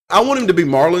I want him to be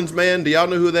Marlins man. Do y'all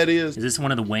know who that is? Is this one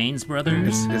of the Wayans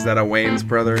brothers? Is that a Wayans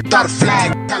brother? Throw the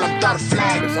flag, tell him throw the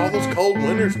flag. There's all those cold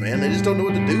winters, man. They just don't know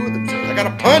what to do with themselves. I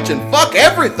gotta punch and fuck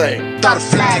everything. Throw the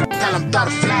flag, tell him throw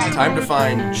the flag. Time to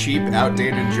find cheap,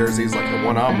 outdated jerseys like the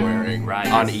one I'm wearing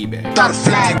on eBay. Throw the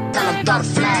flag, tell him throw the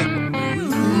flag.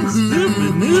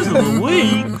 Stupid news of the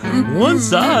week. One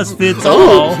size fits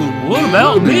all. What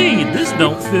about me? This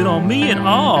don't fit on me at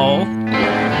all.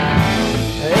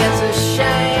 It's a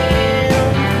shame.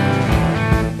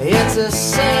 It's a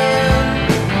sin.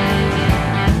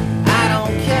 I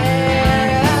don't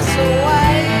care. That's the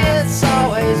way it's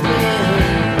always been.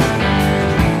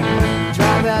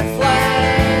 Drop that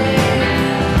flag.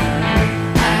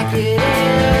 Pack it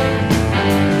in.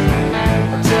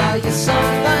 I'll tell you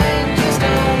something. Just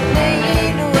don't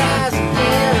need to rise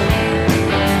again.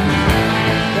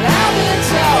 But I've been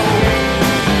told.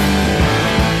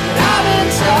 I've been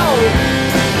told.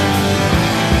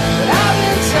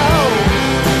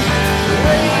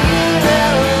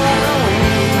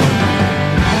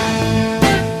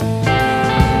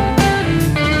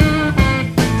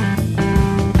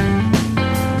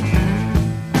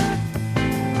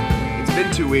 It's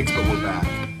been 2 weeks, but we're back.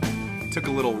 Took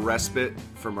a little respite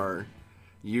from our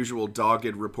usual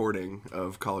dogged reporting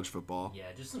of college football. Yeah,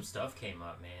 just some stuff came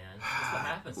up, man. That's what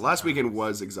happens. Last weekend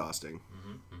was exhausting.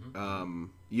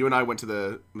 You and I went to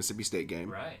the Mississippi State game.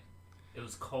 Right. It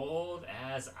was cold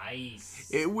as ice.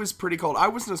 It was pretty cold. I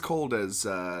wasn't as cold as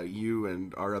you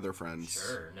and our other friends.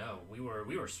 Sure, no, we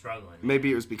were struggling. Man.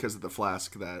 Maybe it was because of the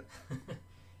flask that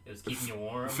It was keeping you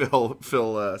warm.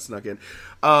 Phil snuck in.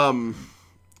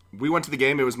 We went to the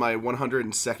game. It was my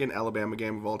 102nd Alabama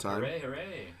game of all time. Hooray,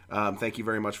 hooray. Thank you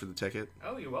very much for the ticket.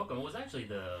 Oh, you're welcome. It was actually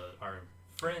our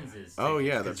friends' tickets. Oh,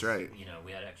 yeah, that's right. You know,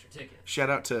 we had extra tickets. Shout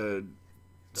out to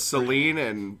Celine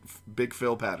and Big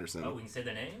Phil Patterson. Oh, we can say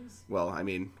their names? Well, I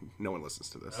mean, no one listens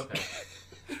to this. Okay.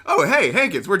 Oh, hey,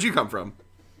 Hankins, where'd you come from?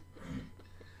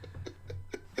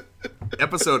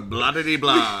 Episode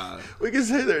blah-de-dee-blah. We can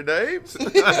say their names.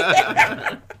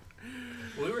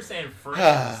 We were saying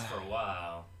friends for a while.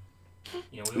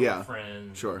 You know, we were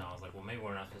friends. Sure. And I was like, well, maybe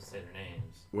we're not supposed to say their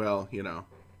names. Well, you know.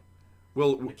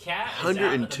 Well, The cat is out of the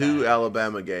 102 bag.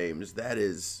 Alabama games. That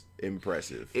is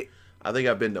impressive. I think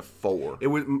I've been to 4. it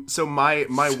was so my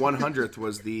 100th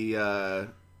was the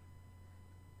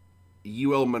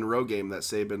UL Monroe game that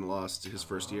Saban lost his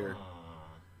first year.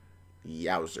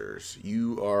 Yowzers.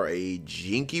 You are a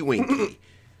jinky winky.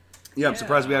 Yeah, I'm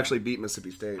surprised we actually beat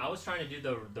Mississippi State. I was trying to do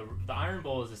the Iron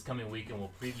Bowl is this coming week, and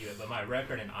we'll preview it. But my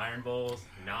record in Iron Bowls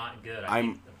not good.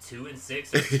 I'm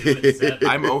 2-6 or 2-7.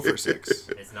 I'm 0 for 6.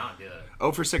 It's not good.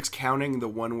 0 for 6 counting the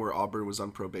one where Auburn was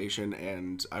on probation,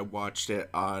 and I watched it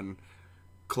on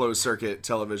closed circuit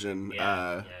television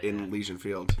in Legion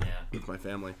Field with my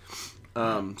family.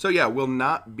 So yeah, will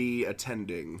not be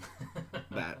attending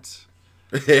that.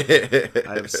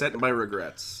 I have sent my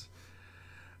regrets.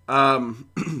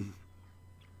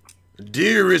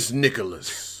 Dearest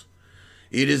Nicholas,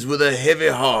 it is with a heavy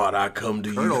heart I come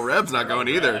to Colonel you. Reb's not going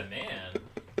either. Reb, man.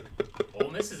 Ole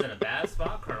Miss is in a bad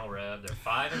spot, Colonel Reb. They're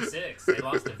 5-6. They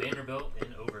lost to Vanderbilt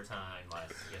in overtime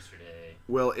yesterday.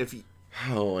 Well,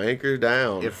 Anchor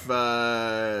down. if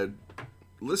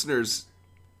listeners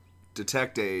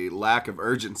detect a lack of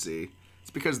urgency, it's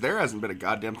because there hasn't been a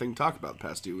goddamn thing to talk about the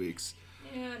past 2 weeks.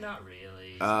 Yeah, not really.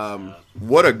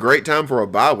 What a great time for a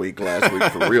bye week last week,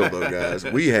 for real, though, guys.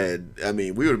 We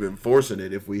would have been forcing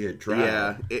it if we had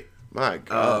tried. Yeah. My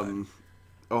God.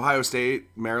 Ohio State,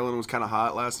 Maryland was kind of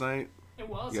hot last night. It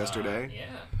was yesterday.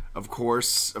 yeah. Of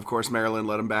course, Maryland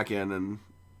let him back in, and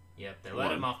Yep, they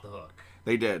let him off the hook.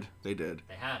 they did. They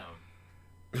had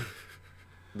him.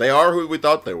 They are who we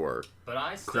thought they were. But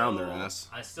I Crown their ass.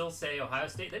 still say Ohio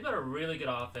State, they've got a really good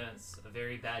offense, a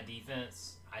very bad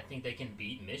defense. I think they can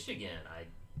beat Michigan. I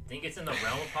think it's in the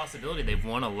realm of possibility. They've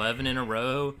won 11 in a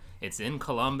row. It's in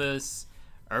Columbus.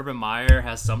 Urban Meyer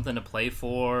has something to play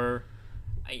for.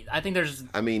 I think there's...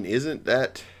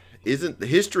 Isn't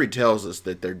history tells us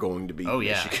that they're going to beat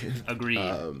Michigan. Yeah,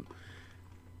 agreed.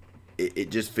 It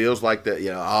just feels like that.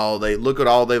 Look at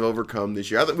all they've overcome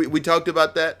this year. I think we talked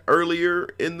about that earlier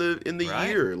in the Right.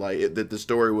 year, that the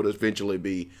story would eventually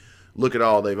be, look at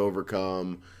all they've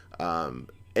overcome,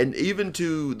 and even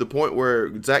to the point where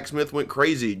Zach Smith went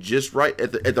crazy, just right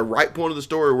at the right point of the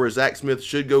story where Zach Smith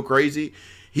should go crazy.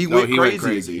 He went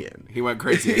crazy again. He went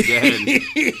crazy again.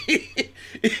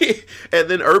 And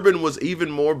then Urban was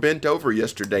even more bent over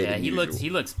yesterday. Yeah, than he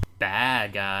usual. looks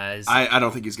bad, guys. I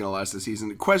don't think he's going to last this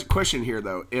season. Question here,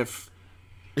 though. If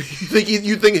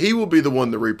You think he will be the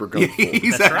one the Reaper comes for?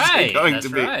 he's That's actually right. going That's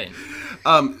to be. right.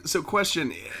 So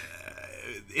question,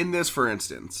 in this, for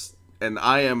instance, and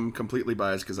I am completely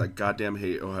biased because I goddamn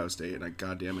hate Ohio State and I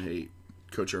goddamn hate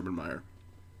Coach Urban Meyer.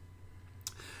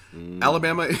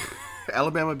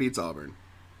 Alabama beats Auburn.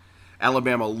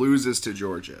 Alabama loses to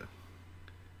Georgia.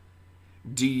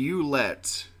 Do you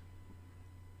let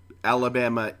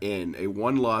Alabama in, a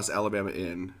one-loss Alabama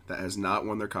in that has not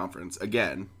won their conference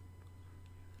again,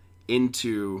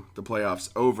 into the playoffs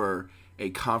over a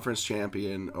conference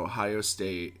champion Ohio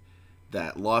State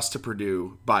that lost to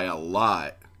Purdue by a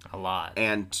lot,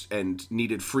 and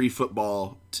needed free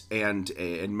football and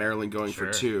Maryland going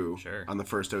for two on the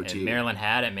first OT? And Maryland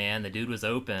had it, man. The dude was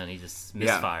open. He just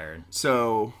misfired. Yeah.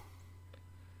 So,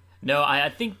 no, I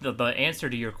think the answer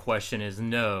to your question is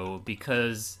no,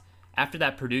 because after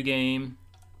that Purdue game,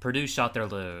 Purdue shot their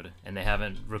load, and they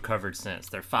haven't recovered since.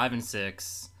 They're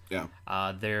 5-6. Yeah.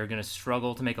 They're going to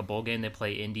struggle to make a bowl game. They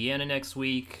play Indiana next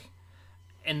week,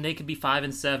 and they could be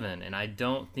 5-7. And I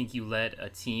don't think you let a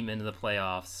team into the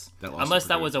playoffs unless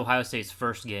that was Ohio State's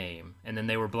first game, and then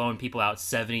they were blowing people out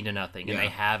 70-0, and they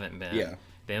haven't been. Yeah.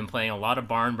 They've been playing a lot of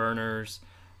barn burners.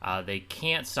 They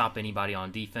can't stop anybody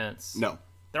on defense. No.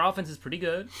 Their offense is pretty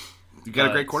good. You got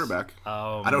a great quarterback.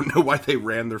 I don't know why they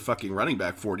ran their fucking running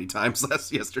back 40 times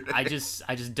yesterday. I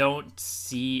just don't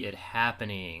see it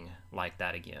happening like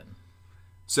that again.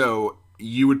 So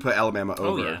you would put Alabama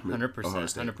over? Oh yeah, 100%,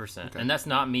 100%. Okay. And that's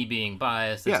not me being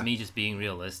biased. That's me just being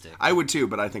realistic. I would too,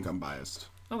 but I think I'm biased.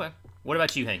 Okay. What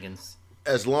about you, Hankins?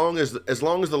 As long as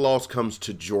the loss comes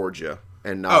to Georgia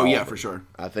and not Auburn, for sure.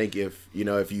 I think if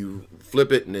you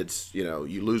flip it and it's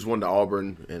you lose one to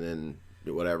Auburn and then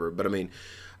whatever. But I mean,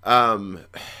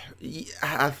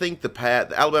 I think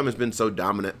the Alabama's been so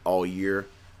dominant all year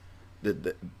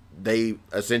that they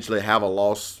essentially have a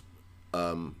loss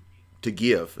to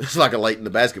give. It's like a late in the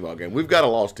basketball game. We've got a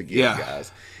loss to give,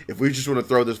 guys. If we just want to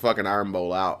throw this fucking Iron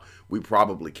Bowl out, we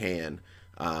probably can.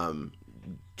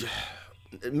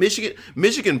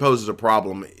 Michigan poses a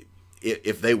problem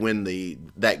if they win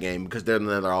that game, because then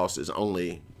their loss is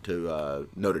only to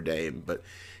Notre Dame. But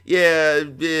yeah,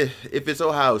 if it's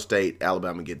Ohio State,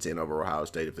 Alabama gets in over Ohio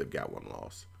State if they've got one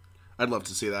loss. I'd love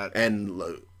to see that. And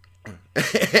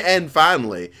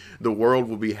finally, the world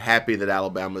will be happy that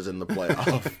Alabama's in the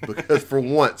playoff because for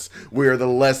once we are the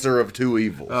lesser of two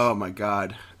evils. Oh my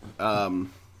God.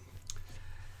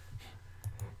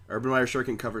 Urban Meyer sure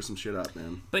can cover some shit up,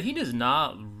 man. But he does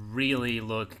not really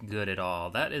look good at all.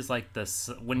 That is like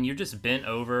when you're just bent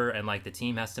over and like the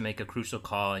team has to make a crucial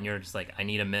call and you're just like, I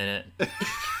need a minute.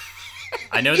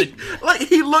 I know that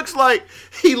he looks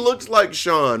like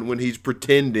Sean when he's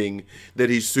pretending that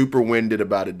he's super winded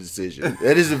about a decision.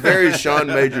 That is a very Sean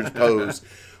Majors pose.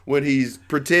 When he's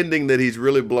pretending that he's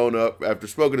really blown up after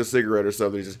smoking a cigarette or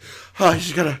something. He says, you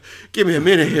just gotta give me a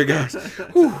minute here, guys.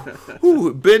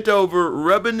 Bent over,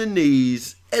 rubbing the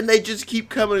knees, and they just keep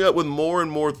coming up with more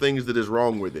and more things that is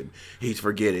wrong with him. He's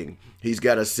forgetting. He's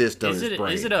got a cyst on his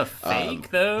brain. Is it a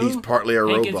fake though? He's partly a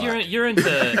robot. You're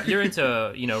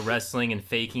into wrestling and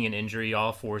faking an injury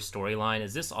all for storyline.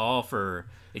 Is this all for?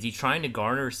 Is he trying to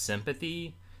garner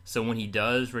sympathy so when he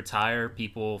does retire,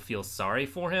 people feel sorry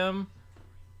for him?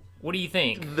 What do you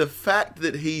think? The fact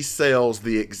that he sells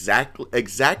the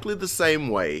exactly the same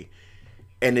way,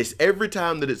 and it's every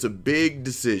time that it's a big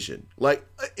decision. Like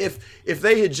if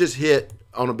they had just hit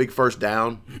on a big first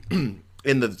down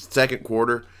in the second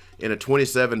quarter in a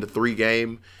 27-3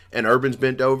 game and Urban's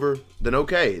bent over, then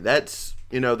okay, that's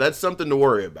something to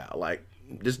worry about. Like,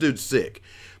 this dude's sick.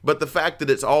 But the fact that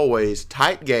it's always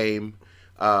tight game,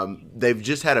 they've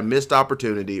just had a missed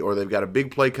opportunity or they've got a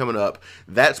big play coming up,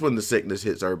 that's when the sickness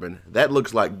hits Urban. That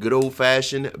looks like good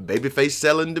old-fashioned babyface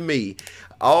selling to me.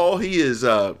 All he's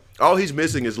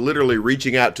missing is literally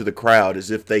reaching out to the crowd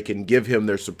as if they can give him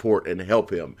their support and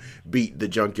help him beat the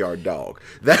junkyard dog.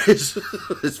 That is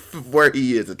where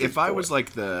he is at this point. If I was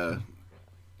like the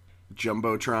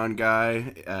Jumbotron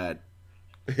guy at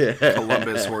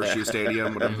Columbus Horseshoe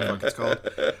Stadium, whatever the fuck it's called,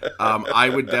 I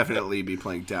would definitely be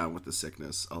playing down with the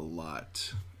sickness a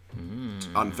lot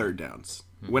on third downs.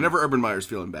 Whenever Urban Meyer's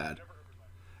feeling bad.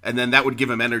 And then that would give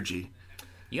him energy.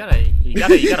 You gotta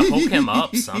Hulk him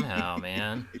up somehow,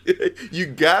 man. You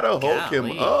gotta Hulk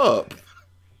him up.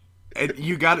 And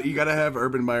you gotta have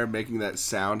Urban Meyer making that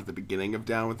sound at the beginning of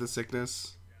Down with the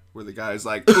Sickness, where the guy's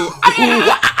like, ooh,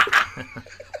 I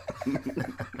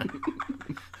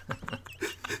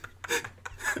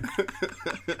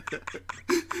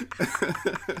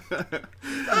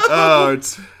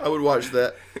would watch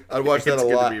that. I'd watch that a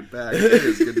lot. It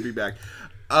is good to be back.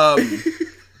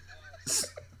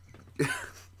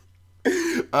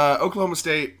 Oklahoma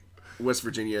State, West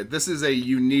Virginia. This is a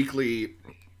uniquely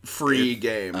free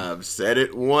game. I've said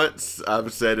it once.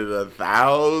 I've said it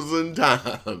 1,000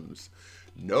 times.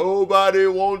 Nobody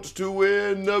wants to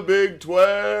win the Big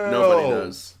 12. Nobody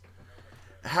does.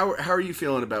 How are you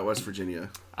feeling about West Virginia?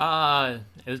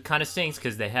 It kind of stinks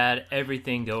because they had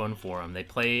everything going for them. They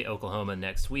play Oklahoma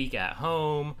next week at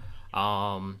home.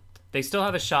 They still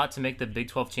have a shot to make the Big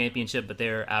 12 championship, but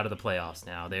they're out of the playoffs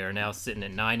now. They are now sitting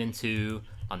at 9-2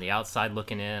 on the outside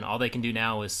looking in. All they can do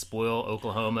now is spoil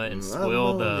Oklahoma and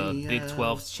spoil the Big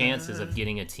 12's chances of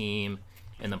getting a team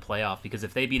in the playoff. Because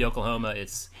if they beat Oklahoma,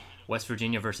 it's West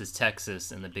Virginia versus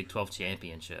Texas in the Big 12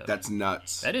 championship. That's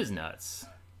nuts. That is nuts.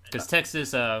 Because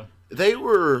Texas,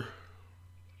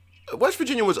 West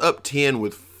Virginia was up 10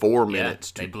 with 4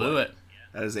 minutes. They blew it.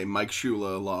 That is a Mike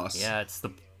Shula loss. Yeah, it's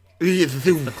the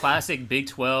classic Big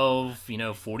 12,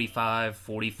 45,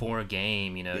 44 a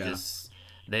game, just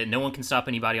that no one can stop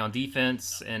anybody on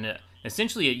defense. And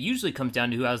essentially it usually comes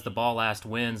down to who has the ball last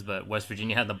wins, but West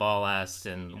Virginia had the ball last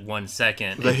in 1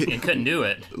 second and couldn't do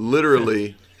it.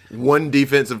 Literally, one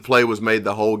defensive play was made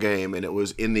the whole game, and it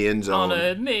was in the end zone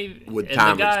with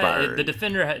time expired. The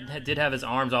defender did have his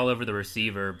arms all over the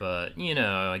receiver, but,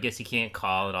 I guess he can't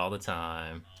call it all the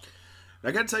time.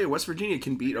 I got to tell you, West Virginia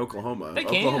can beat Oklahoma. They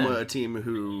can. Oklahoma, a team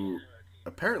who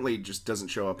apparently just doesn't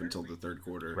show up until the third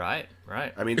quarter. Right.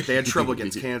 I mean, they had trouble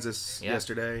against Kansas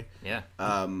yesterday. Yeah.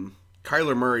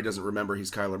 Kyler Murray doesn't remember he's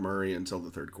Kyler Murray until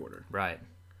the third quarter. Right.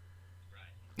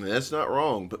 That's not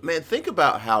wrong. But, man, think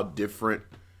about how different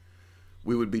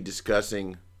we would be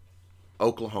discussing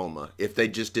Oklahoma if they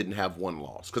just didn't have one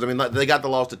loss. Because, I mean, they got the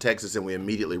loss to Texas, and we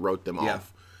immediately wrote them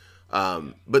off.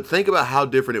 But think about how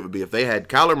different it would be if they had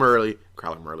Kyler Murray.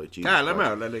 Jesus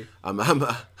Christ. I'm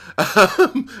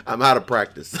out of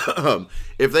practice.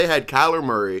 If they had Kyler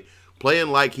Murray playing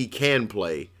like he can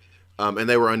play, and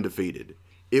they were undefeated,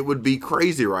 it would be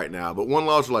crazy right now. But one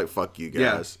loss, like, fuck you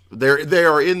guys. Yeah. They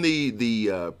are in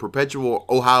the perpetual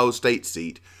Ohio State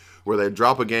seat where they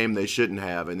drop a game they shouldn't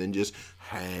have and then just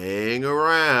hang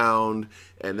around,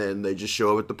 and then they just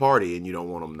show up at the party, and you don't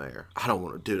want them there. I don't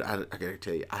want to, dude. I gotta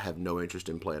tell you, I have no interest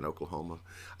in playing Oklahoma.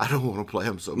 I don't want to play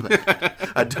them so bad.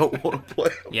 I don't want to play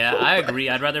them. Yeah, I agree.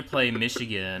 I'd rather play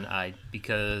Michigan.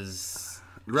 Because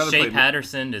Shea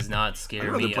Patterson does not scare me.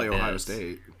 I'd rather play Ohio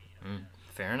State.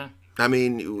 Fair enough. I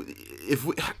mean,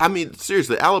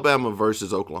 seriously, Alabama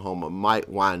versus Oklahoma might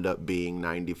wind up being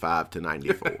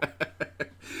 95-94.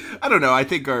 I don't know. I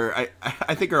think our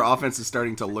offense is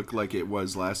starting to look like it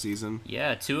was last season.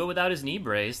 Yeah, Tua without his knee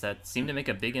brace, that seemed to make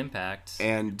a big impact.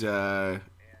 And the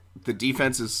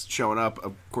defense is showing up.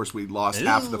 Of course, we lost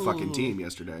half of the fucking team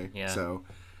yesterday. Yeah. So,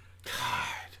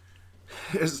 God,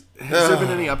 has there been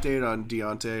any update on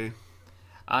Deontay?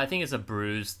 I think it's a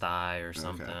bruised thigh or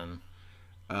something. Okay.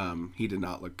 He did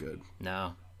not look good.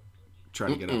 No.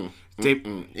 Trying to get up.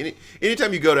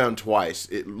 Anytime you go down twice,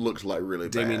 it looks like really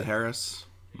bad. Damian Harris.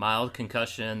 Mild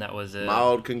concussion, that was it.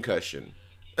 Mild concussion.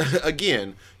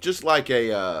 Again, just like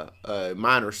a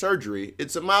minor surgery,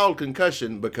 it's a mild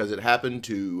concussion because it happened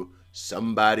to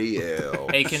somebody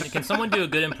else. Hey, can someone do a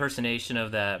good impersonation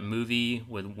of that movie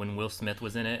when Will Smith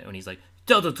was in it, when he's like,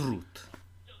 "Tell the truth"?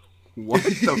 What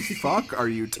the fuck are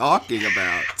you talking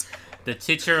about? The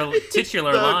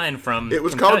titular line from it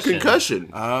was called Concussion.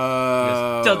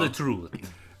 Tell the truth.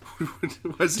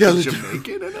 Was he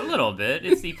Jamaican? A little bit.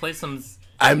 He plays some.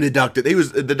 I'm the doctor.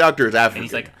 The doctor is African. And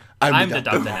he's like, I'm the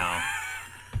doctor now.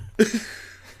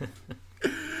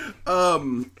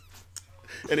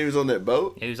 And he was on that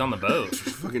boat? Yeah, he was on the boat.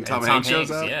 Fucking Tom Hanks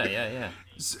shows up? Yeah.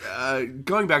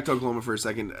 Going back to Oklahoma for a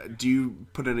second, do you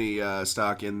put any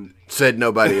stock in... Said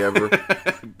nobody ever.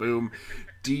 Boom.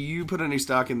 Do you put any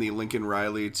stock in the Lincoln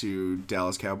Riley to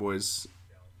Dallas Cowboys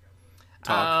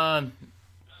talk?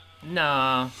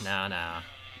 No.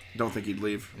 Don't think he'd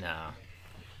leave? No.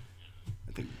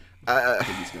 I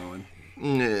think he's going.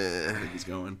 I think he's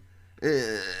going.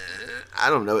 I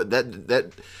don't know.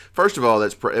 That first of all,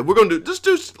 we're going to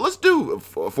let's do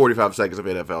 45 seconds of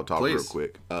NFL talk. Please. Real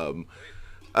quick.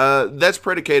 That's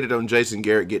predicated on Jason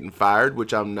Garrett getting fired,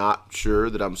 which I'm not sure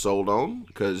that I'm sold on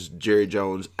because Jerry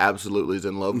Jones absolutely is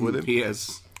in love with him. He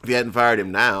is. If you hadn't fired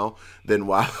him now, then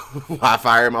why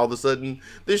fire him all of a sudden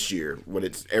this year when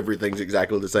everything's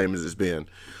exactly the same as it's been?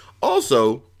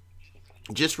 Also,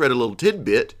 just read a little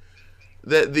tidbit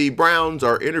that the Browns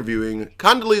are interviewing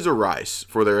Condoleezza Rice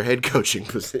for their head coaching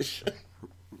position.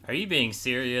 Are you being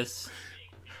serious?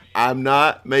 I'm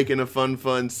not making a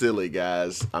fun silly,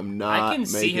 guys. I'm not. I can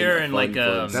see her in like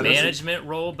a management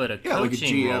role, but a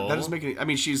coaching role. That doesn't make any. I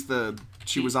mean, she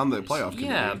was on the playoff committee.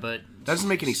 Yeah, but that doesn't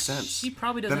make any sense. She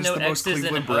probably doesn't know X's and O's. That is the most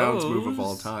Cleveland Browns move of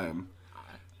all time.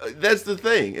 That's the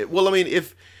thing. Well, I mean,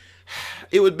 if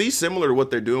It would be similar to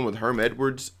what they're doing with Herm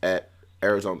Edwards at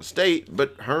Arizona State,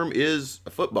 but Herm is a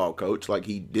football coach. Like,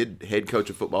 he did head coach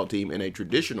a football team in a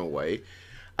traditional way.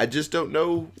 I just don't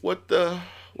know what the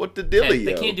dealio.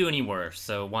 They can't do any worse,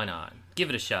 so why not? Give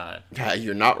it a shot.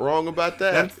 You're not wrong about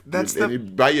that. That's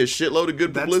buy you a shitload of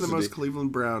good publicity. That's the most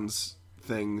Cleveland Browns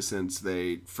thing since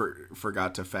they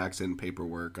forgot to fax in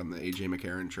paperwork on the A.J.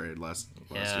 McCarron trade last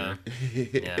year.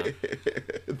 Yeah.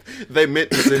 They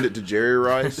meant to send it to Jerry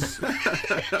Rice.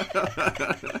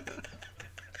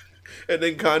 And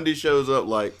then Condi shows up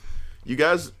like, you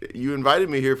guys, you invited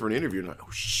me here for an interview. And I'm like,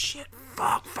 oh, shit.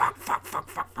 Fuck.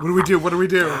 What do we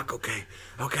do? Fuck, okay.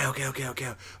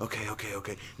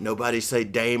 Nobody say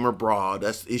dame or broad.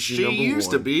 That's issue number one. She used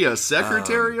to be a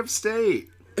Secretary of State.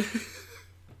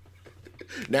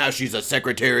 Now she's a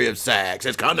Secretary of Sacks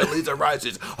as Condoleezza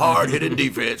Rice's hard-hitting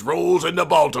defense rolls into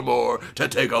Baltimore to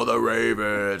take on the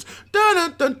Ravens.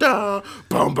 Dun-dun-dun-dun.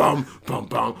 Bum bum bum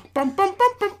bum bum bum bum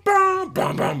bum bum bum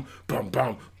bum bum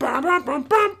bum bum bum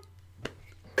bum.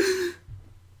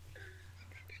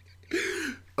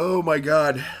 Oh my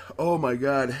god.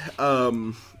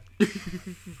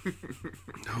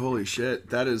 Holy shit.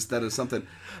 That is something.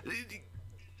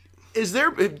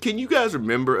 Can you guys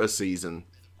remember a season?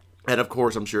 And of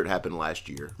course, I'm sure it happened last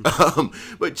year.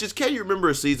 But just can you remember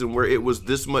a season where it was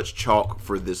this much chalk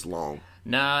for this long?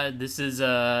 Nah, this is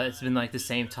it's been like the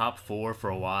same top four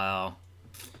for a while,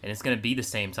 and it's gonna be the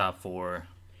same top four.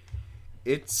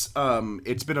 It's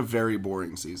been a very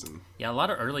boring season. Yeah, a lot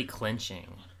of early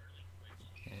clinching,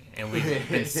 and we've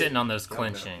been sitting on those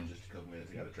clinching.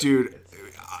 Dude,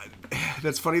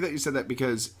 that's funny that you said that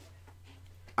because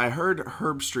I heard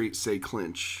Herb Street say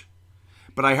clinch.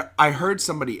 But I heard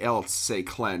somebody else say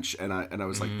clench, and I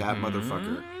was like, that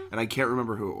motherfucker. And I can't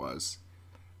remember who it was.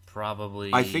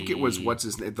 Probably. I think it was, what's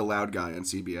his name? The loud guy on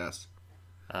CBS.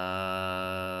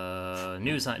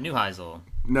 Neuheisel.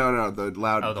 No, the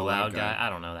loud Oh, the loud guy? I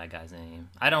don't know that guy's name.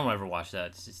 I don't ever watch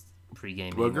that. It's just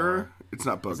pregame. Booger? Anymore. It's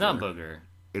not Booger. It's not Booger.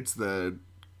 It's the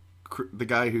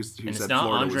guy who said it's Florida not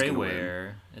was Andre going to Ware.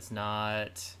 win. It's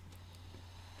not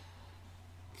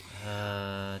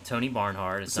Tony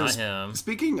Barnhart. It's not him.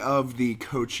 Speaking of the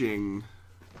coaching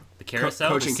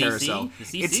Coaching carousel. The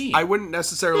CC. I wouldn't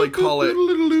necessarily call it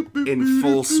in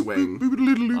full swing.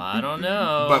 I don't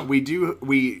know. But we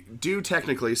do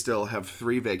technically still have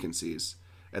 3 vacancies,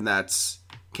 and that's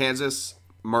Kansas,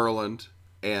 Maryland,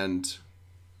 and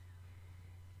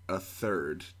a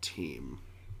third team.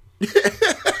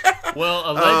 Well,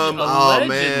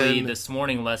 allegedly, this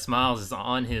morning Les Miles is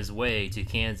on his way to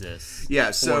Kansas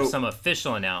for some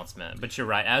official announcement. But you're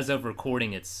right. As of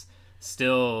recording, it's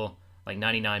still like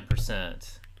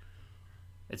 99%.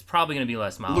 It's probably going to be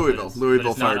Les Miles.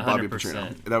 Louisville fired Bobby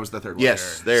Petrino. That was the third one.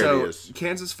 Yes, there it is.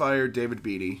 Kansas fired David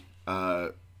Beatty,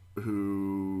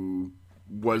 who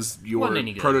was your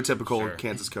prototypical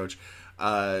Kansas coach.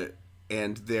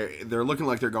 And they're looking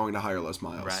like they're going to hire Les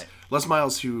Miles. Right. Les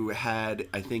Miles, who had,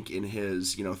 I think, in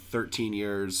his 13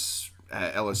 years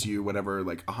at LSU, whatever,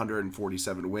 like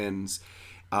 147 wins.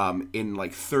 In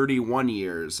like 31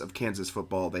 years of Kansas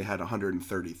football, they had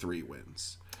 133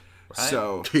 wins. Right.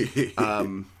 So,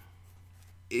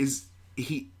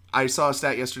 I saw a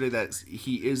stat yesterday that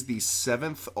he is the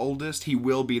 7th oldest. He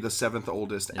will be the 7th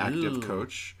oldest active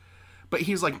coach. But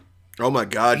he's like, oh my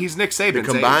God, he's Nick Saban's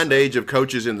The combined age of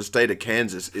coaches in the state of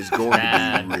Kansas is going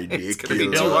to be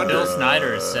ridiculous. Bill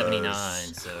Snyder is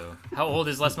 79. So how old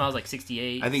is Les Miles? Like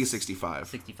 68? I think he's 65.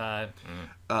 65.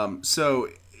 So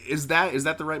is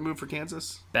that the right move for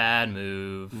Kansas? Bad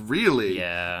move. Really?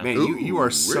 Yeah. Man, you are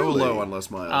so low on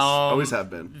Les Miles. Always have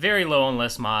been. Very low on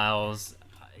Les Miles.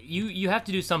 You have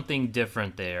to do something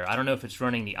different there. I don't know if it's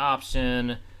running the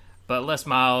option, but Les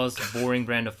Miles, boring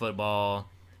brand of football.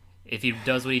 If he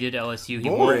does what he did at LSU, he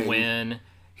won't win.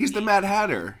 He's the Mad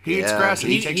Hatter. He eats grass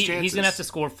and he takes chances. He's going to have to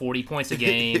score 40 points a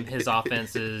game. His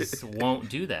offenses won't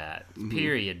do that.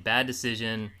 Period. Bad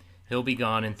decision. He'll be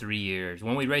gone in 3 years.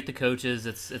 When we rate the coaches,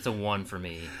 it's a 1 for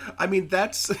me. I mean,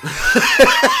 that's...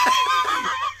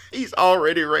 He's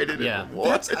already rated at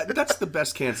 1. That's the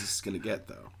best Kansas is going to get,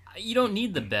 though. You don't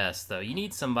need the best, though. You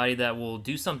need somebody that will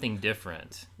do something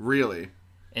different. Really?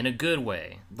 In a good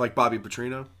way. Like Bobby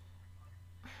Petrino?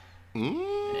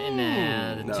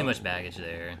 Too much baggage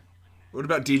there. What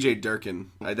about DJ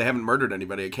Durkin? They haven't murdered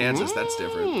anybody at Kansas. That's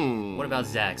different. What about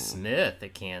Zach Smith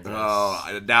at Kansas?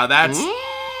 Oh, now that's...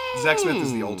 Zach Smith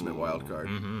is the ultimate wild card.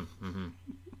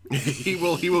 He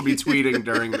will be tweeting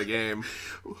during the game.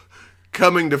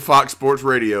 Coming to Fox Sports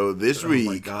Radio this week.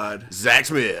 Oh my God. Zach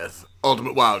Smith,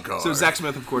 ultimate wild card. So Zach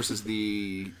Smith, of course, is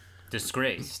the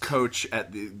disgraced coach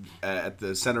at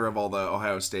the center of all the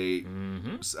Ohio State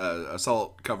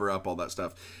assault cover-up, all that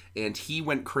stuff. And he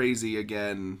went crazy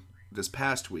again this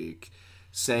past week,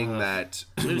 saying that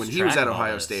when he was at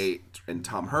Ohio State, and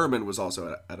Tom Herman was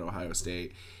also at Ohio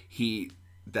State,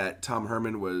 that Tom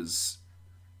Herman was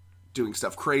doing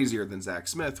stuff crazier than Zach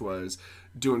Smith was,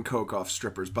 doing coke off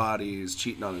strippers' bodies,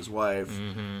 cheating on his wife,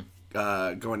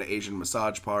 going to Asian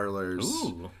massage parlors.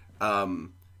 Ooh.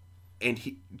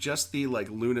 And just the like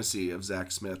lunacy of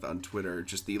Zach Smith on Twitter,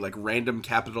 just the like random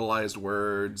capitalized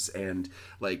words and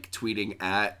like tweeting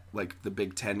at like the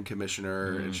Big Ten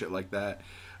commissioner and shit like that.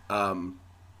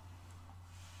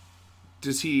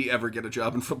 Does he ever get a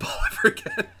job in football ever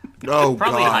again? No,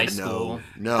 Probably God, high school.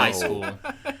 No. High school.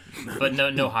 But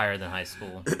no higher than high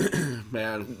school.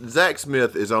 Man, Zach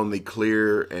Smith is on the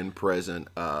clear and present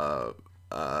Lenny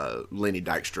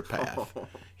Dykstra path.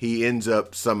 He ends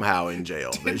up somehow in jail.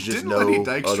 There's just no Lenny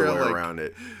Dykstra, other way like, around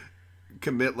it.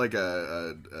 commit like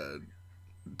a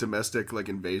domestic like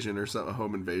invasion or something, a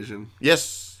home invasion.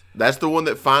 Yes, that's the one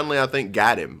that finally I think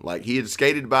got him. Like he had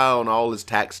skated by on all his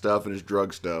tax stuff and his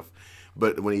drug stuff,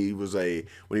 but when he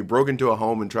broke into a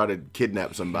home and tried to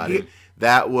kidnap somebody,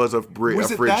 that was a bridge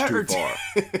too far.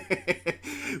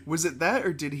 Was it that,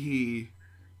 or did he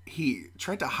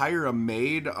tried to hire a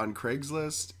maid on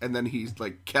Craigslist and then he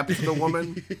like kept the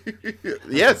woman?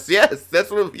 Yes, that's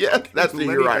what. Yeah, that's it.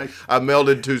 You're right. I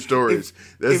melded two stories.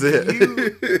 That's it.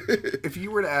 If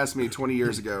you were to ask me 20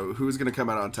 years ago who was going to come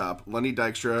out on top, Lenny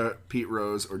Dykstra, Pete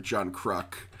Rose, or John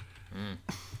Kruk?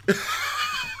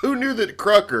 Who knew that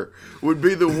Crucker would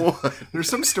be the one? There's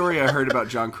some story I heard about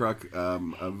John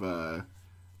Kruk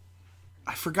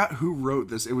I forgot who wrote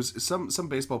this. It was some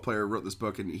baseball player wrote this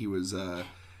book, and he was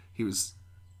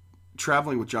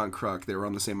traveling with John Kruk. They were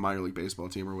on the same minor league baseball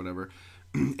team or whatever,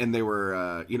 and they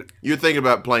were You're thinking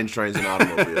about planes, trains, and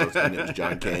automobiles, and it was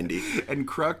John Candy. And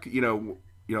Kruk,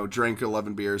 drank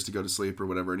 11 beers to go to sleep or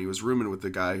whatever, and he was rooming with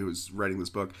the guy who was writing this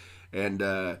book, and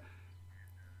the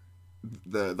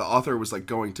author was like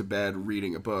going to bed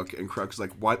reading a book, and Kruk's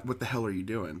like, what the hell are you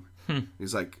doing?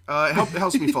 He's like, it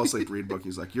helps me fall asleep reading a book.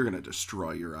 He's like, you're gonna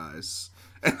destroy your eyes.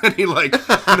 And then he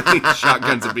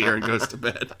shotguns a beer and goes to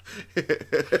bed.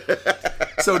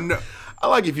 So no, I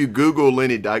like if you Google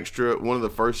Lenny Dykstra, one of the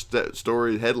first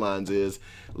story headlines is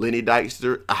Lenny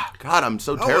Dykstra. God, I'm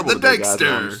so terrible the with that, guys.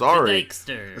 Dykster. I'm sorry. The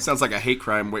Dykster. It sounds like a hate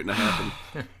crime waiting to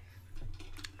happen.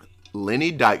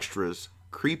 Lenny Dykstra's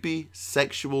creepy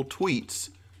sexual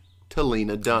tweets to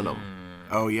Lena Dunham.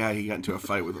 Oh yeah, he got into a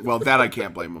fight with. Well, that I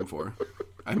can't blame him for.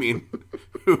 I mean,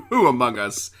 who among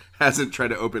us hasn't tried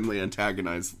to openly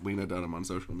antagonize Lena Dunham on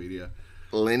social media?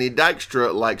 Lenny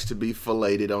Dykstra likes to be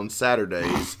filleted on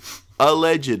Saturdays,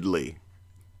 allegedly.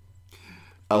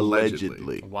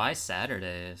 Why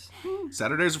Saturdays?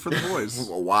 Saturdays are for the boys.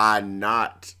 Why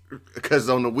not? Because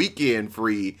on the weekend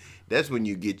free, that's when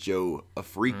you get a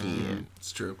freak in.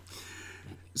 It's true.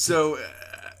 So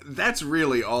that's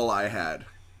really all I had.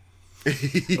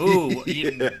 Ooh,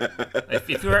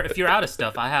 if you're out of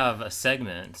stuff, I have a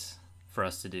segment for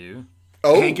us to do.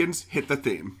 Oh, Hankins, hit the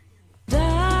theme.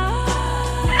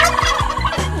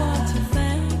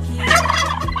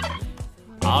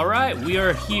 All right, we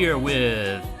are here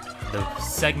with the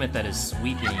segment that is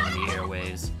sweeping the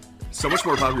airwaves. So much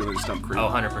more popular than Stump Creek. Oh,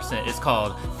 100%. It's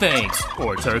called Thanks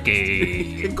or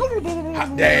Turkey.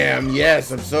 damn,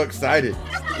 yes, I'm so excited.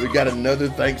 We got another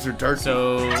thanks or turkey.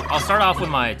 So I'll start off with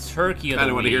my turkey of the week. I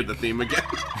don't want to hear the theme again.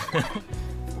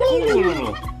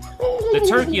 The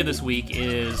turkey of this week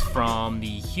is from the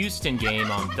Houston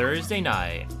game on Thursday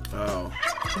night. Oh.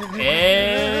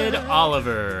 Ed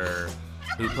Oliver,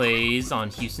 who plays on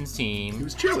Houston's team. He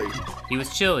was chilly. He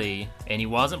was chilly, and he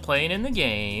wasn't playing in the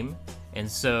game. And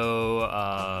so,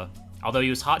 although he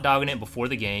was hot dogging it before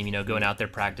the game, going out there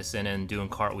practicing and doing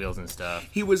cartwheels and stuff.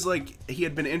 He was he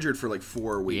had been injured for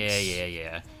 4 weeks.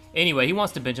 Yeah. Anyway, he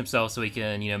wants to bench himself so he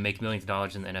can, make millions of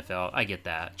dollars in the NFL. I get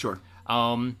that. Sure.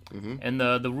 And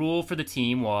the rule for the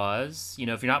team was,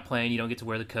 if you're not playing, you don't get to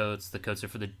wear the coats. The coats are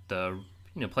for the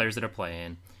players that are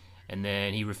playing. And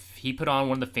then he put on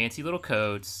one of the fancy little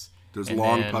coats. Those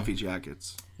long puffy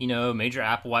jackets. Major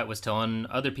Applewhite was telling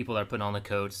other people that are putting on the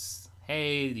coats,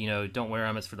 hey, don't wear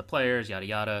them, it's for the players, yada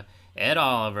yada. Ed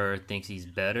Oliver thinks he's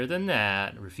better than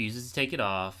that, refuses to take it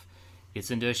off,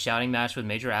 gets into a shouting match with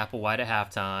Major Applewhite at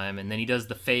halftime, and then he does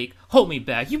the fake, hold me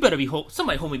back, you better be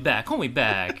somebody hold me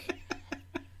back.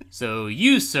 So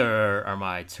you, sir, are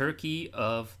my turkey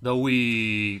of the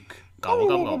week. Gobble,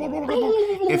 gobble,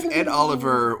 gobble. If Ed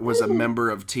Oliver was a member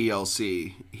of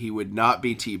TLC, he would not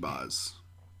be T-Boz.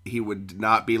 He would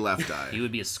not be Left Eye. He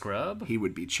would be a scrub? He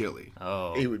would be chilly.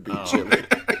 Oh. He would be chilly.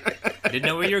 Didn't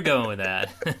know where you were going with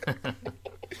that.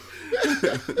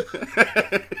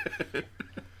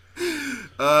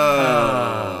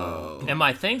 And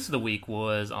my thanks of the week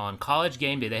was on College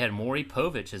Game Day. They had Maury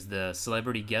Povich as the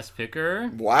celebrity guest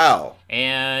picker. Wow.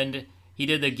 And he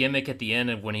did the gimmick at the end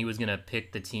of when he was going to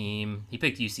pick the team. He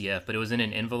picked UCF, but it was in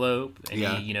an envelope. And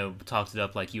he, talked it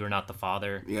up like you are not the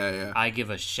father. Yeah. I give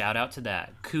a shout out to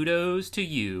that. Kudos to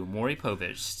you, Maury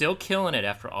Povich. Still killing it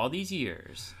after all these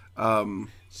years.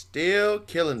 Still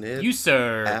killing it. You,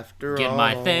 sir, after get all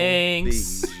my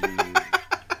thanks. these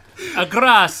years.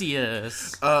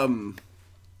 Gracias.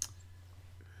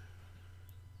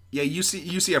 Yeah,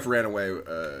 UCF ran away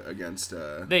against.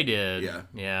 They did.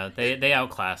 Yeah. They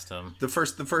outclassed them. The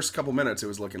first couple minutes, it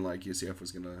was looking like UCF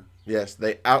was gonna. Yes,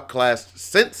 they outclassed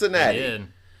Cincinnati. They did.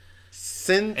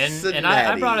 Cincinnati. And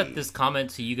I brought up this comment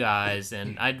to you guys,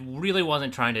 and I really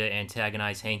wasn't trying to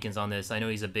antagonize Hankins on this. I know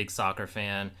he's a big soccer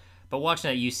fan, but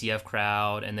watching that UCF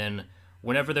crowd, and then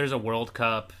whenever there's a World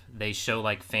Cup, they show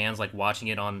like fans like watching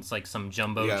it on like some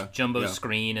jumbo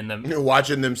screen, and You're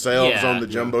watching themselves on the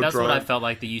jumbotron. That's what I felt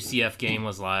like the UCF game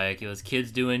was like. It was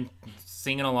kids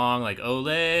singing along like ole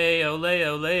ole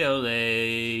ole ole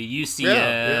UCF.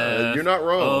 Yeah, you're not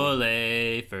wrong.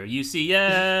 Ole for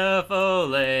UCF.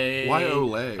 Ole. Why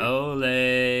ole?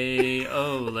 Ole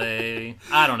ole.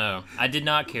 I don't know. I did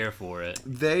not care for it.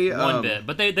 They one bit,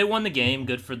 but they won the game.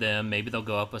 Good for them. Maybe they'll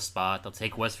go up a spot. They'll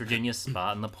take West Virginia's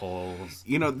spot in the polls.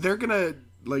 They're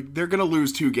gonna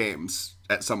lose 2 games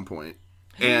at some point,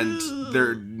 and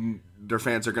their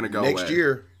fans are gonna go next away.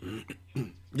 year.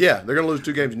 Yeah, they're gonna lose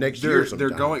 2 games next year.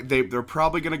 They're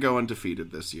probably gonna go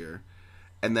undefeated this year,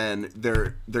 and then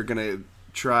they're gonna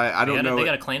try. I don't know. They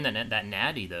gotta claim that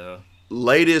natty though.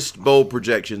 Latest bowl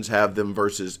projections have them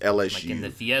versus LSU. Like in the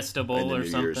Fiesta Bowl or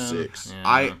something.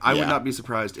 Yeah. I would not be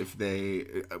surprised if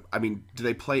they. I mean, do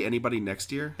they play anybody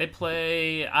next year? They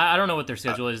play. I don't know what their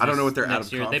schedule is. I don't know what their next out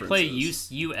of year. They conference play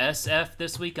is. USF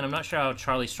this week, and I'm not sure how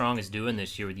Charlie Strong is doing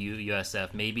this year with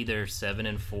USF. Maybe they're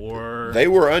 7-4. They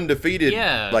were undefeated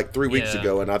like 3 weeks yeah.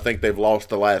 ago, and I think they've lost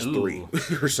the last 3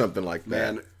 or something like that.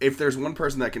 Man, if there's one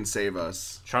person that can save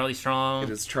us, Charlie Strong. it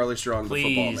is Charlie Strong, Please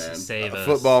the football man. save us.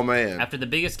 Football man. After the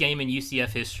biggest game in UCF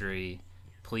history,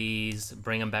 please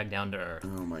bring him back down to earth.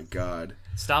 Oh my God!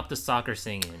 Stop the soccer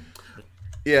singing.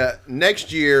 Yeah,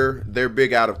 next year their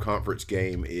big out of conference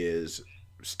game is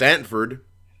Stanford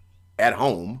at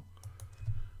home.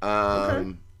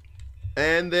 And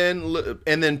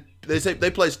then they say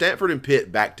they play Stanford and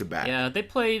Pitt back to back. Yeah, they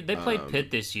played Pitt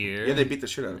this year. Yeah, they beat the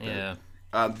shit out of Pitt. Yeah.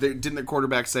 Didn't the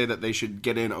quarterback say that they should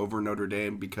get in over Notre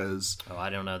Dame because I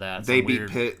don't know that. they beat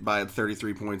Pitt by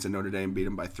 33 points and Notre Dame beat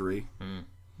them by 3?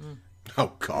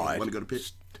 Oh God! Want to go to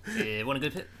Pitt? Want to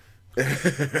go to Pitt?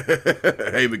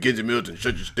 Hey, Mackenzie Milton,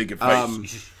 shut your stinking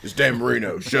face. It's Dan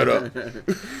Marino. Shut up.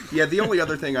 Yeah, the only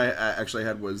other thing I actually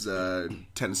had was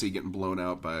Tennessee getting blown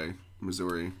out by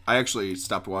Missouri. I actually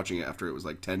stopped watching it after it was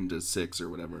like 10-6 or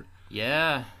whatever.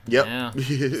 Yeah. Yep. Yeah.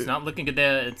 It's not looking good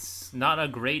there. It's not a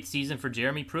great season for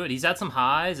Jeremy Pruitt. He's had some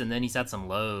highs and then he's had some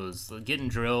lows. Getting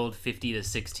drilled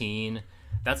 50-16.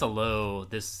 That's a low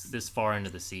this far into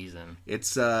the season.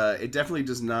 It's it definitely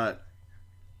does not.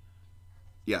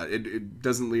 Yeah, it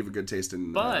doesn't leave a good taste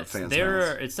in fans'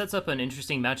 mouths. It sets up an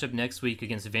interesting matchup next week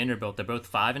against Vanderbilt. They're both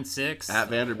 5-6 at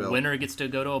Vanderbilt. The winner gets to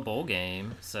go to a bowl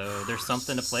game, so there's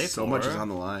something to play for. So much is on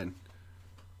the line.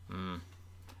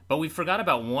 But we forgot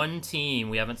about one team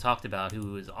we haven't talked about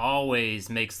who always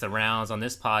makes the rounds on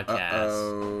this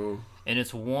podcast. And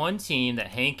it's one team that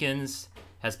Hankins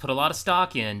has put a lot of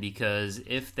stock in because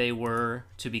if they were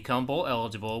to become bowl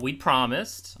eligible, we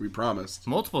promised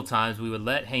multiple times we would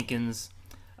let Hankins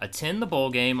attend the bowl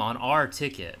game on our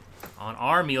ticket, on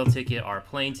our meal ticket, our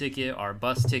plane ticket, our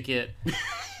bus ticket,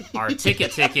 our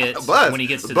ticket when he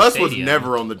gets to the bus stadium. was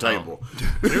never on the table.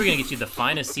 We were going to get you the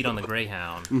finest seat on the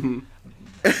Greyhound.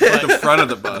 The front of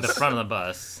the bus. The front of the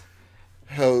bus.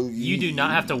 Oh, you do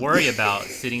not have to worry about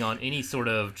sitting on any sort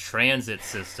of transit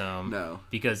system. No.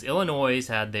 Because Illinois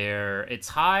had it's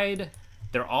tied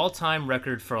their all-time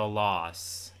record for a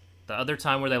loss. The other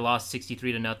time where they lost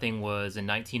 63-0 was in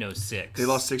 1906. They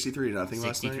lost 63-0 last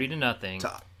night? 63-0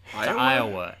 to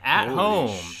Iowa. At Holy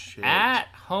home. shit. At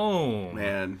home.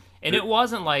 Man. And it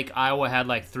wasn't like Iowa had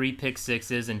like 3 pick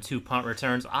sixes and 2 punt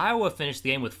returns. Iowa finished the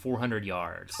game with 400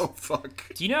 yards. Oh,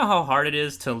 fuck. Do you know how hard it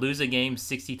is to lose a game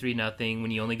 63-0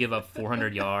 when you only give up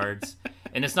 400 yards?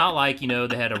 And it's not like,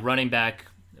 they had a running back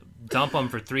dump them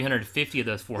for 350 of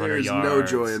those 400 yards. There's no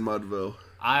joy in Mudville.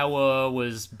 Iowa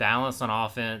was balanced on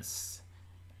offense.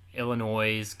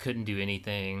 Illinois couldn't do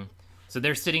anything. So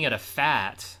they're sitting at a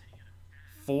fat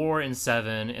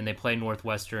 4-7, and they play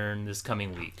Northwestern this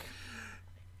coming week.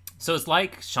 So it's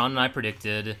like Sean and I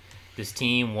predicted. This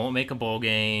team won't make a bowl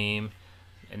game,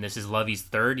 and this is Lovey's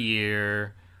third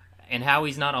year. And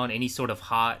Howie's not on any sort of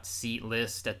hot seat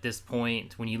list at this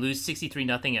point. When you lose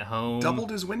 63-0 at home, doubled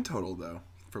his win total though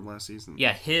from last season.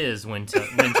 Yeah, his win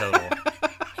total.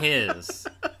 His.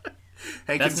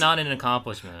 Hankins, that's not an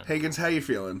accomplishment. Hankins, how you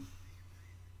feeling?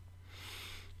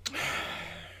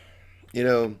 You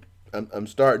know, I'm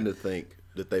starting to think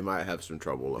that they might have some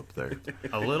trouble up there.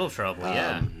 A little trouble,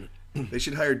 yeah. They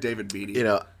should hire David Beatty. You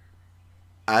know,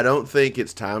 I don't think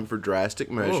it's time for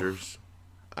drastic measures.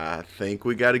 I think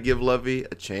we got to give Lovey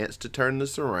a chance to turn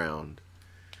this around.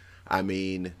 I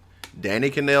mean, Danny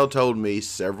Kinnaird told me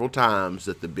several times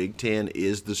that the Big Ten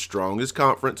is the strongest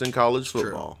conference in college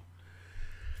football. True.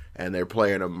 And they're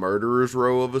playing a murderer's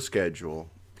row of a schedule.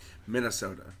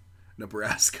 Minnesota,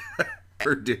 Nebraska,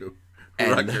 Purdue,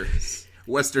 Rutgers,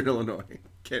 Western Illinois,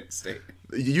 Kent State.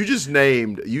 You just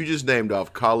named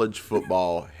off college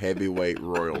football heavyweight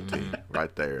royalty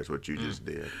right there is what you just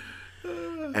did.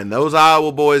 And those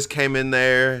Iowa boys came in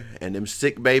there, and them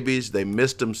sick babies, they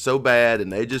missed them so bad,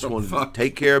 and they just wanted to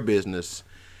take care of business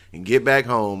and get back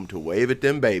home to wave at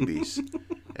them babies.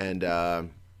 And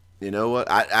you know what?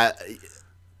 I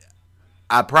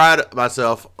pride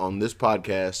myself on this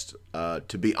podcast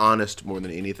to be honest more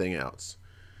than anything else.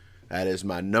 That is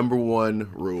my number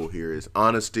one rule here is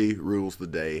honesty rules the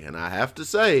day. And I have to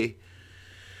say,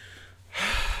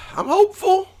 I'm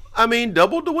hopeful. I mean,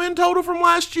 doubled the win total from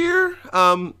last year.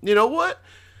 You know what?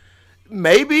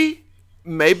 Maybe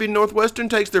Northwestern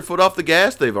takes their foot off the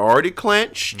gas. They've already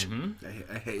clinched. Mm-hmm. I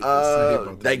hate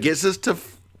this.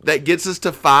 That gets us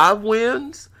to 5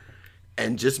 wins.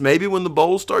 And just maybe when the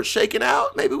bowl starts shaking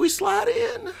out, maybe we slide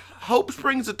in. Hope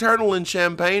springs eternal in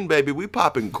Champaign, baby. We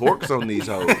popping corks on these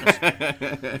hoes.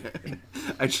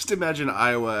 I just imagine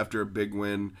Iowa after a big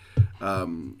win.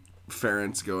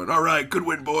 Ferentz going, all right, good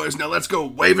win, boys. Now let's go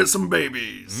wave at some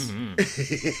babies. Mm-hmm.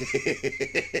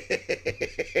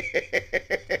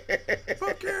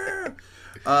 Fuck yeah!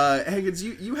 Higgins,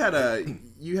 you had a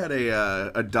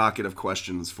docket of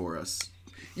questions for us.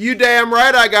 You damn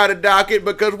right I got a docket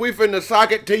because we finna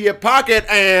sock it to your pocket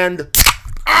and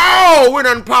oh, we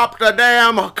done popped a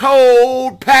damn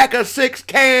cold pack of 6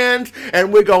 cans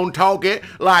and we gonna talk it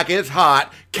like it's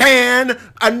hot. Can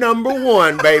a number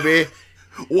 1, baby.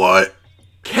 What?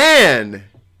 Can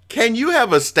you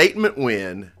have a statement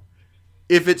win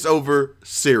if it's over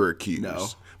Syracuse? No.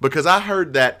 Because I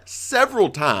heard that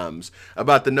several times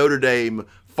about the Notre Dame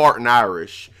farting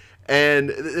Irish. And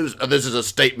this is a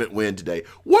statement win today.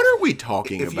 What are we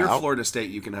talking about? If you're Florida State,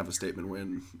 you can have a statement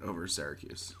win over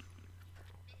Syracuse.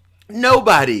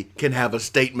 Nobody can have a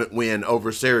statement win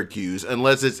over Syracuse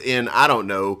unless it's in, I don't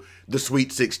know, the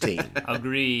Sweet 16.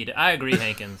 Agreed. I agree,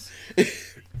 Hankins.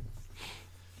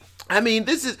 I mean,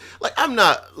 this is like I'm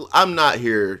not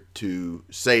here to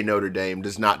say Notre Dame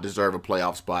does not deserve a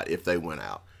playoff spot if they win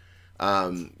out.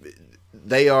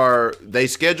 They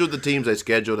scheduled the teams they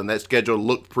scheduled, and that schedule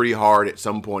looked pretty hard at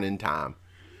some point in time.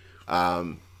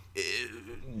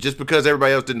 Just because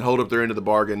everybody else didn't hold up their end of the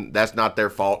bargain, that's not their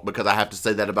fault, because I have to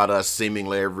say that about us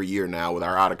seemingly every year now with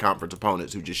our out-of-conference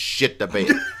opponents who just shit the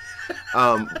bed.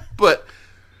 But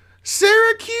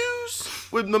Syracuse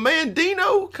with my man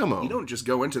Dino, come on. You don't just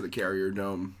go into the Carrier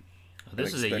Dome.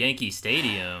 This is a Yankee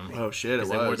Stadium. Oh, shit, it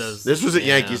was. This was at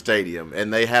Yankee Stadium,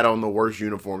 and they had on the worst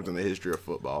uniforms in the history of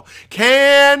football.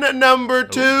 Can number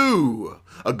 2.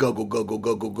 A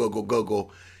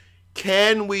guggle.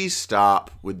 Can we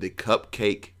stop with the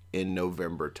cupcake in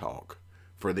November talk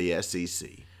for the SEC?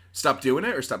 Stop doing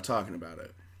it or stop talking about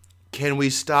it? Can we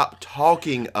stop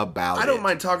talking about it? I don't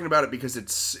mind talking about it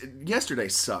because yesterday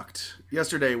sucked.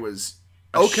 Yesterday was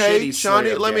okay,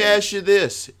 Shawnee, let me ask you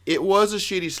this. It was a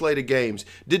shitty slate of games.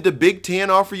 Did the Big Ten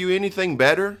offer you anything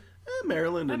better?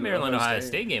 Maryland and Ohio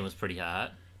State game was pretty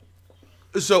hot.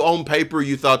 So on paper,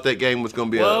 you thought that game was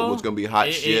going to be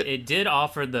hot shit. It did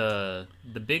offer the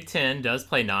Big Ten does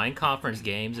play 9 conference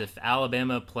games. If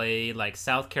Alabama played like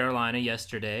South Carolina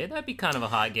yesterday, that'd be kind of a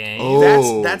hot game.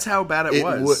 Oh, that's how bad it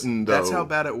was. Wouldn't, though. That's how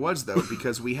bad it was though,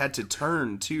 because we had to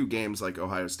turn to games like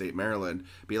Ohio State, Maryland,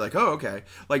 be like, oh okay,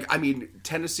 like I mean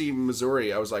Tennessee,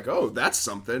 Missouri. I was like, oh that's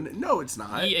something. No, it's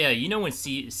not. Yeah, you know when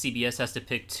CBS has to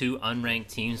pick 2 unranked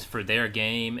teams for their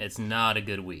game, it's not a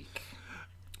good week.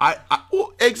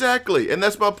 Well, exactly, and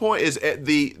that's my point. Is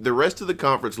the rest of the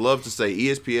conference loves to say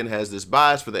ESPN has this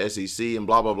bias for the SEC and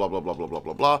blah blah blah blah blah blah blah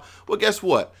blah blah. Well, guess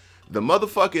what? The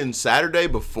motherfucking Saturday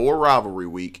before rivalry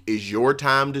week is your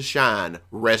time to shine,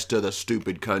 rest of the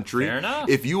stupid country. Fair enough.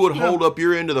 If you would hold up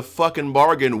your end of the fucking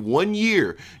bargain 1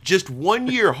 year, just 1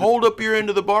 year, hold up your end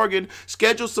of the bargain,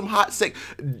 schedule some hot sex.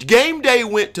 Game day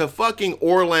went to fucking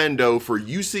Orlando for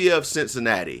UCF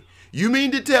Cincinnati. You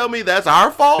mean to tell me that's our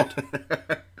fault?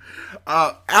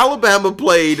 Alabama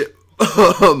played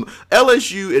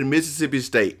LSU and Mississippi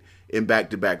State in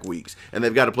back-to-back weeks, and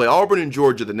they've got to play Auburn and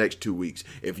Georgia the next 2 weeks.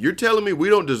 If you're telling me we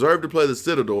don't deserve to play the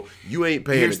Citadel, you ain't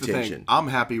paying Here's attention. the thing. I'm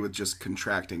happy with just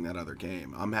contracting that other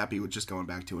game. I'm happy with just going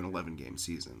back to an 11-game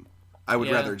season. I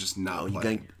would rather just not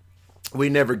play. We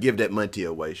never give that money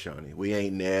away, Shawnee. We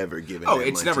ain't never giving that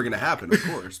it's money. never going to happen, of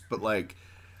course. But, like,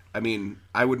 I mean,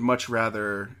 I would much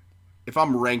rather, if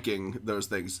I'm ranking those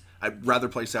things, I'd rather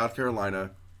play South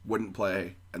Carolina, wouldn't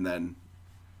play, and then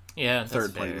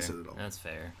third play the Citadel. That's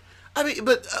fair. I mean,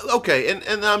 but, okay,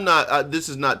 and I'm not, this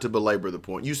is not to belabor the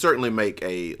point. You certainly make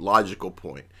a logical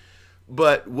point.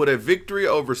 But would a victory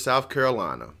over South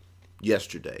Carolina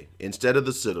yesterday, instead of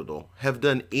the Citadel, have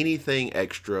done anything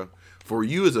extra for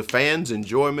you as a fan's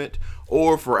enjoyment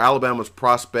or for Alabama's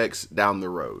prospects down the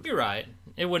road? You're right.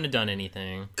 It wouldn't have done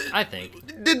anything, I think.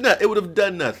 It would have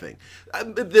done nothing.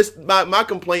 My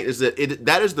complaint is that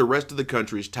that is the rest of the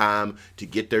country's time to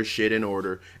get their shit in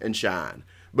order and shine.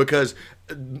 Because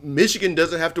Michigan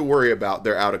doesn't have to worry about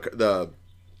their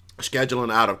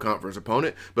scheduling out of conference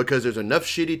opponent because there's enough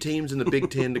shitty teams in the Big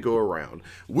Ten to go around.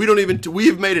 We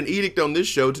have made an edict on this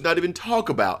show to not even talk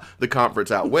about the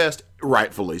conference out west,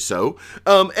 rightfully so.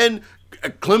 And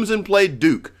Clemson played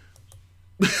Duke.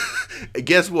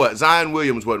 Guess what? Zion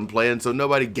Williams wasn't playing, so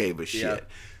nobody gave a shit.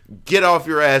 Yeah. Get off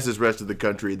your asses, rest of the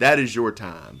country. That is your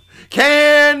time.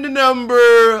 Can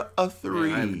number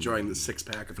 3. Yeah, I'm enjoying the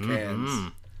 6-pack of cans. Mm-hmm.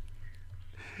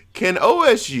 Can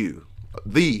OSU,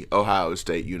 the Ohio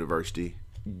State University,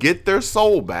 get their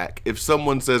soul back if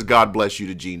someone says God bless you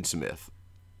to Gene Smith?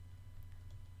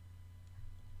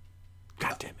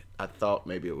 God damn it. I thought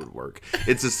maybe it would work.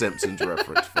 It's a Simpsons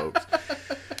reference, folks.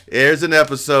 There's an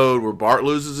episode where Bart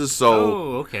loses his soul.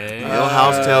 Oh, okay.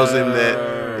 Milhouse tells him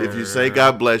that if you say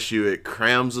God bless you, it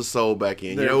crams the soul back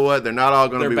in. You know what? They're not all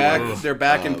going to be back. one. They're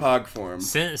back in pog form.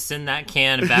 Send that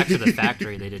can back to the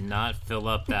factory. They did not fill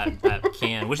up that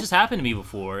can, which has happened to me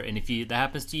before. And if that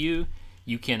happens to you,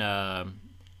 you can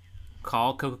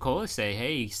call Coca-Cola, say,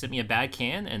 hey, send me a bad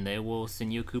can, and they will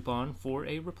send you a coupon for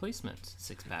a replacement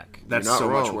 6-pack. That's so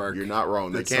wrong. much work. You're not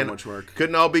wrong. That's so much work.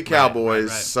 Couldn't all be cowboys.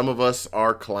 Right. Some of us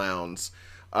are clowns.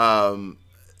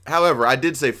 However, I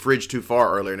did say fridge too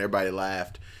far earlier, and everybody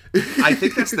laughed. I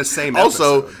think that's the same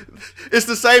episode. Also, it's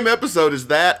the same episode as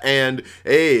that, and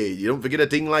hey, you don't forget a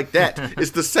thing like that.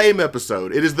 It's the same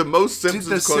episode. It is the most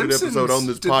Simpsons quoted episode on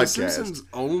this podcast. Did the Simpsons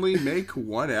only make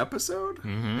one episode?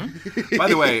 Mm-hmm. By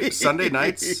the way, Sunday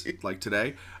nights, like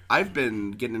today, I've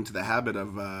been getting into the habit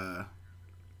of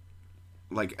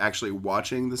like actually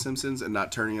watching The Simpsons and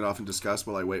not turning it off in disgust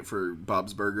while I wait for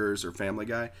Bob's Burgers or Family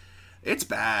Guy. It's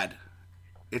bad.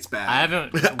 It's bad. I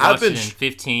haven't watched it in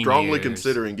 15 strongly years.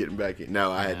 considering getting back in.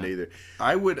 No, I hadn't either.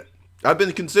 I've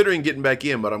been considering getting back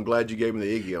in, but I'm glad you gave me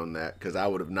the Iggy on that because I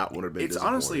would have not wanted to be. It's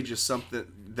honestly just something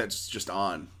that's just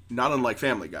on. Not unlike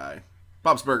Family Guy.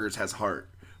 Bob's Burgers has heart,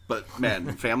 but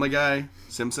man, Family Guy,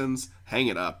 Simpsons, hang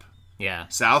it up. Yeah.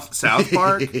 South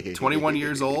Park, 21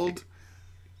 years old,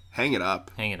 hang it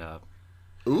up. Hang it up.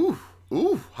 Ooh,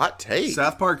 hot take.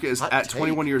 South Park is at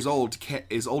 21 years old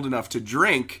is old enough to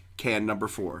drink can number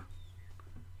 4.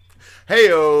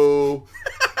 Heyo.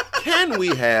 Can we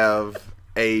have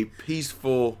a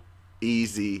peaceful,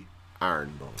 easy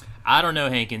Iron Bowl? I don't know,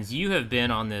 Hankins. You have been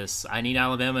on this I need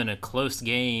Alabama in a close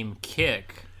game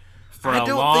kick for a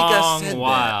long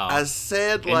while. I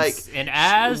said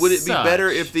would it be better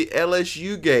if the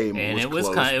LSU game was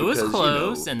close? It was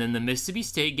close, and then the Mississippi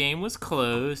State game was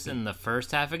close, and the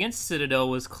first half against Citadel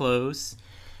was close.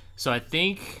 So I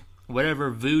think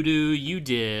whatever voodoo you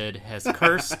did has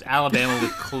cursed Alabama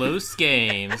with close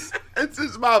games. It's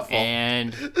just my fault.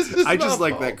 And I just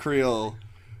like that Creel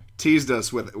teased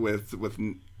us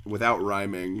without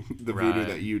rhyming the voodoo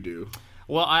that you do.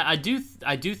 Well, I do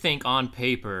think on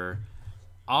paper,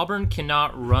 Auburn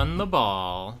cannot run the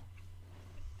ball.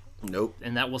 Nope.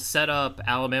 And that will set up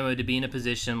Alabama to be in a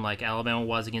position like Alabama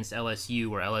was against LSU,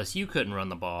 where LSU couldn't run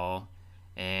the ball,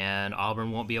 and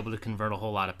Auburn won't be able to convert a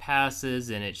whole lot of passes,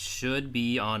 and it should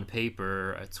be on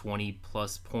paper a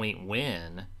 20-plus point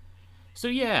win. So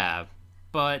yeah,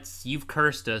 but you've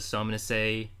cursed us, so I'm going to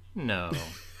say no.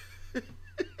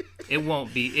 It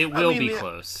won't be. It will be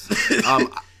close.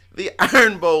 The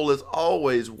Iron Bowl is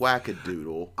always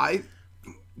wackadoodle.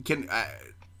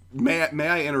 may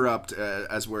I interrupt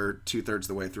as we're 2/3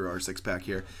 the way through our 6-pack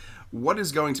here? What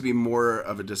is going to be more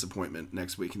of a disappointment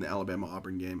next week in the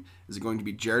Alabama-Auburn game? Is it going to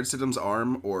be Jared Stidham's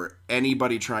arm or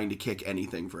anybody trying to kick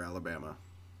anything for Alabama?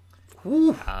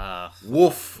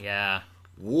 Woof. Yeah.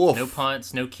 Woof. No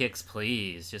punts, no kicks,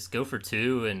 please. Just go for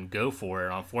 2 and go for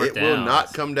it on 4th down. It will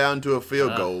not come down to a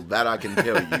field goal. That I can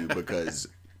tell you, because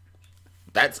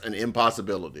that's an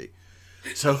impossibility.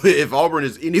 So if Auburn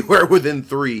is anywhere within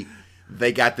 3,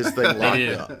 they got this thing locked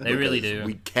up. They really do.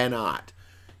 We cannot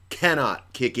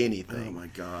kick anything. Oh my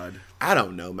God. I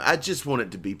don't know, man. I just want it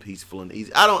to be peaceful and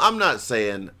easy. I'm not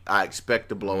saying I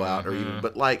expect a blowout or even,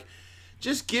 but like,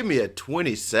 just give me a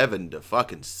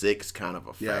 27-6 kind of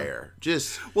affair.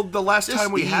 Just the last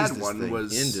time we had ease this one thing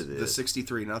was into the this.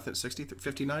 63-0,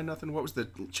 59-0. What was the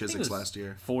Chiswick's last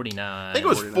year? 49. I think it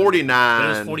was 49.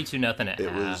 It was 42-0 at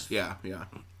half. Yeah.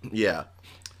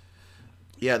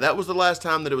 Yeah, that was the last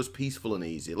time that it was peaceful and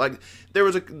easy. Like, there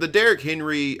was the Derrick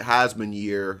Henry Heisman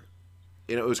year.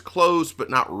 You know, it was close, but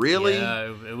not really.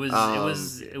 Yeah, it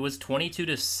was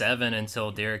 22-7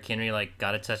 until Derrick Henry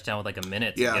got a touchdown with a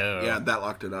minute to go. Yeah, that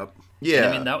locked it up. Yeah. And,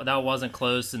 I mean, that wasn't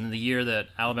close. And the year that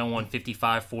Alabama won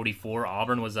 55-44,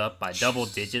 Auburn was up by double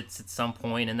digits at some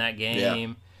point in that game.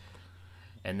 Yeah.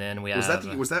 And then we was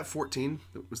that 14?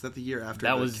 Was that the year after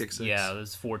that the was kick six? Yeah, it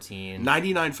was 14.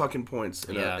 99 fucking points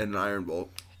in an Iron Bowl.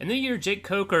 And the year Jake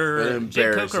Coker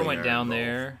went down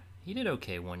there. He did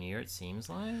okay one year, it seems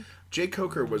like. Jake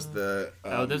Coker was the...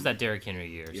 there's that Derrick Henry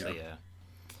year, so yeah.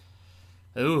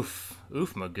 Oof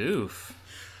magoof.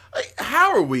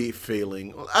 How are we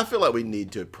feeling? I feel like we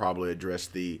need to probably address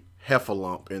the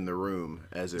heffalump in the room,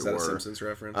 as it were. Is that a Simpsons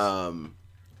reference?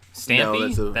 Stampy? No,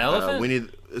 that's the elephant? Winnie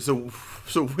the...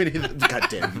 God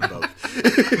damn you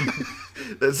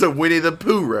both. That's a Winnie the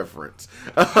Pooh reference.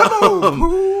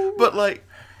 But like...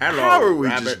 Hello, how are we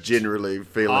rabbit. just generally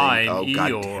feeling? I'm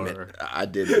God Eeyore. damn it! I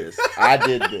did this.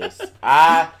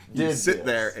 You sit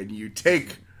there and you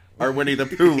take our Winnie the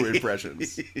Pooh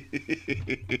impressions.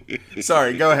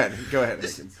 Sorry, go ahead,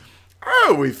 Hankins.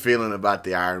 How are we feeling about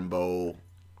the Iron Bowl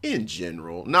in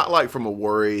general? Not like from a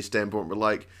worry standpoint, but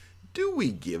like, do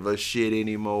we give a shit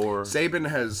anymore? Saban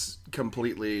has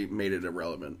completely made it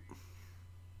irrelevant.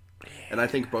 And I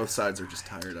think both sides are just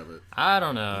tired of it. I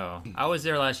don't know. I was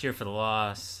there last year for the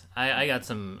loss. I got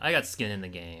skin in the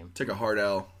game. Took a hard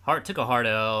L. Took a hard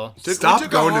L.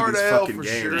 Stop going to these fucking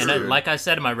games. Sure. And like I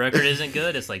said, my record isn't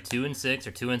good. It's 2-6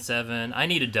 or 2-7. I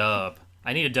need a dub.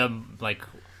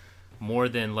 More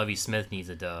than Lovie Smith needs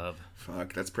a dub.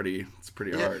 Fuck, it's pretty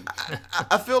hard.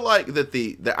 I feel like that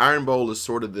the Iron Bowl is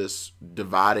sort of this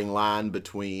dividing line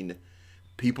between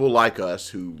people like us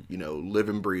who, live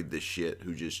and breathe this shit,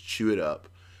 who just chew it up,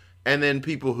 and then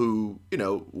people who,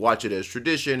 watch it as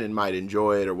tradition and might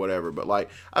enjoy it or whatever. But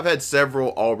I've had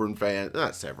several Auburn fans,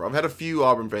 not several, I've had a few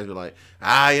Auburn fans be like,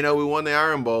 we won the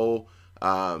Iron Bowl.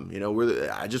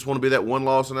 I just want to be that one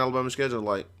loss on Alabama's schedule.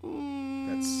 I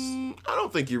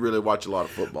don't think you really watch a lot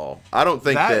of football. I don't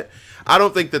think that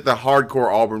the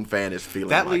hardcore Auburn fan is feeling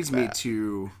that. Like leads that. me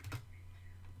to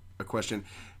a question.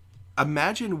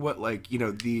 Imagine what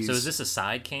these. So is this a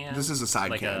side cam? This is a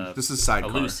side cam. This is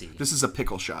sidecar. Lucy. This is a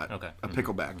pickle shot. Okay. A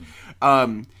pickleback.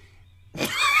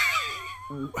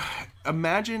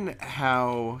 Imagine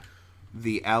how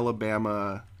the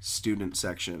Alabama student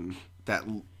section that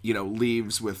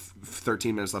leaves with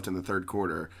 13 minutes left in the third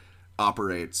quarter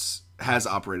has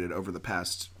operated over the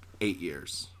past 8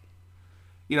 years.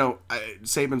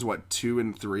 Saban's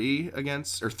 2-3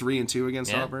 against, or 3-2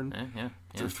 against Auburn. Yeah.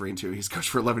 Or 3-2. He's coached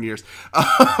for 11 years.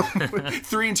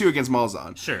 3-2 against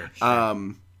Malzahn. Sure.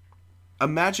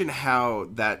 Imagine how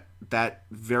that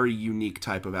very unique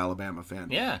type of Alabama fan.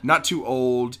 Yeah. Not too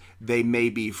old. They may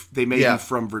be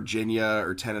from Virginia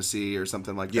or Tennessee or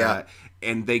something like that.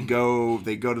 And they go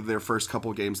to their first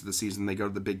couple games of the season. They go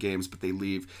to the big games, but they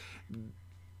leave.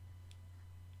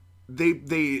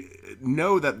 They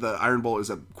know that the Iron Bowl is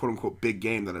a quote-unquote big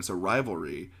game, that it's a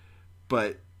rivalry,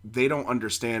 but they don't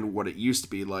understand what it used to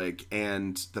be like,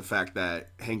 and the fact that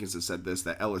Hankins has said this,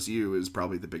 that LSU is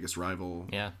probably the biggest rival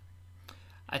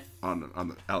on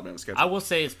the Alabama schedule. I will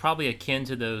say it's probably akin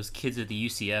to those kids at the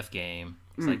UCF game.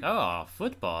 It's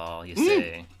football, you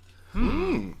say.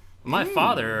 My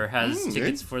father has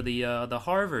tickets for the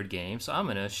Harvard game, so I'm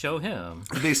going to show him.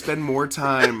 They spend more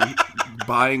time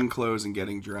buying clothes and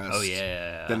getting dressed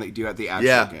than they do at the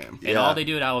actual game. And all they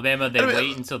do at Alabama, they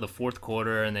wait until the fourth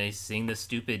quarter and they sing the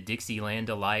stupid Dixieland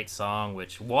Delight song,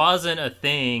 which wasn't a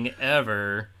thing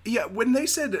ever. Yeah, when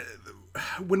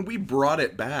we brought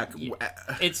it back...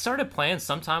 It started playing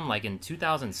sometime in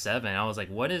 2007. I was like,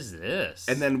 what is this?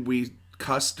 And then we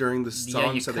cussed during the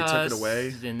song, so they took it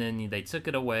away. And then they took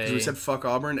it away. We said fuck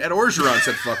Auburn. Ed Orgeron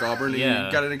said fuck Auburn, and Yeah.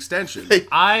 he got an extension.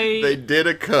 They did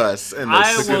a cuss, and they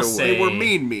took it away. Say They were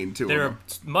mean to there him. are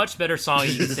much better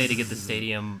songs you can say to get the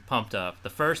stadium pumped up. The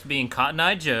first being Cotton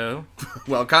Eye Joe,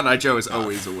 Well, Cotton Eye Joe is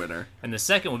always a winner. and the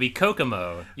second would be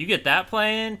Kokomo. You get that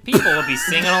playing, people will be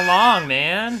singing along,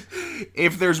 man.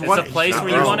 If there's It's one a place where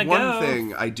you there's wanna one go.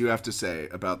 thing I do have to say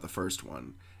about the first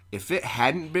one, if it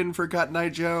hadn't been for Cotton Eye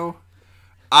Joe,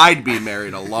 I'd be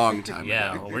married a long time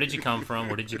Yeah, ago. well, where did you come from?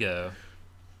 Where did you go?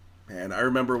 And I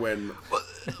remember when.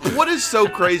 What is so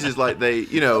crazy is like they,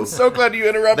 So glad you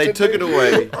interrupted. they took me. it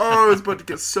away. Oh, I was about to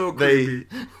get so creepy.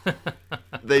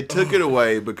 They took it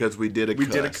away because we did a cuss.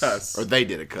 did a cuss. Or they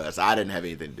did a cuss. I didn't have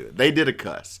anything to do with it. They did a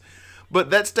cuss. But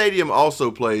that stadium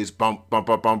also plays bump, bump,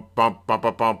 bump, bump, bump, bump,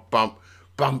 bump, bump, bump.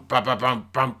 Bump, bump, bump,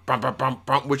 bump, bump, bump, bump, bump,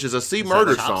 bump, which is a C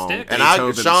Murder song, Chopstick? and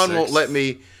Beethoven Sean 6.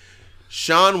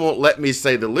 won't let me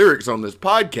say the lyrics on this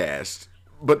podcast,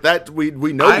 but that we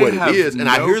know I what have it is, and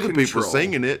I no hear the people control.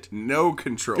 singing it. No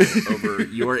control over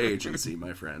your agency,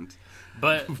 my friend.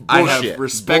 But I Bullshit, have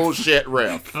respect. bullshit,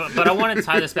 ref. but I want to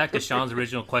tie this back to Sean's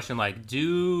original question. Like,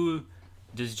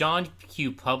 does John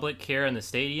Q. Public care in the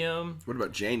stadium? What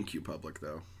about Jane Q. Public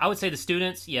though? I would say the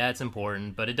students, yeah, it's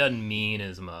important, but it doesn't mean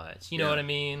as much. You know Yeah. what I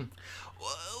mean?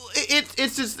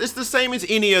 It's the same as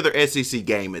any other SEC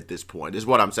game at this point, is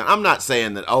what I'm saying. I'm not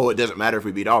saying that, it doesn't matter if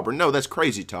we beat Auburn. No, that's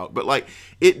crazy talk. But, like,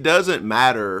 it doesn't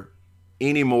matter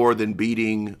any more than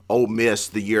beating Ole Miss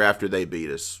the year after they beat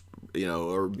us,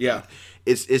 or Yeah.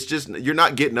 It's just, you're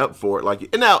not getting up for it. Like,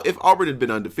 and now, if Auburn had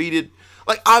been undefeated,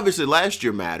 like, obviously last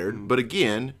year mattered, but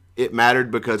again, it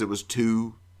mattered because it was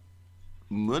two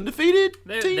undefeated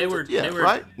They teams? were- Yeah, they were-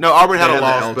 right? No, Auburn had They a had the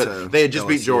loss, L but to they had just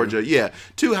beat LSU. Georgia. Yeah,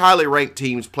 two highly ranked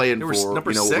teams playing They were for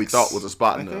number what we 6, thought was a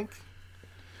spot in I the think.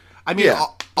 I mean,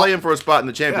 playing for a spot in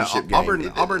the championship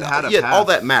game. Auburn had a path. all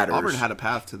that matters. Auburn had a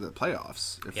path to the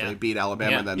playoffs if Yeah. they beat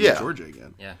Alabama Yeah. and then Yeah. beat Georgia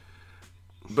again. Yeah.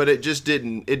 But it just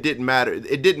didn't. It didn't matter.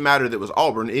 It didn't matter that it was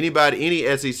Auburn. Any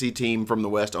SEC team from the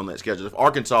West on that schedule. If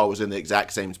Arkansas was in the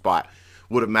exact same spot,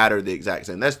 would have mattered the exact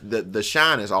same. That's the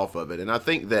shine is off of it, and I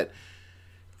think that.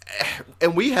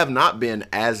 And we have not been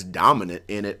as dominant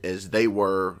in it as they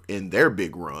were in their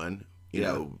big run. You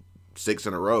know, 6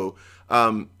 in a row.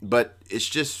 But it's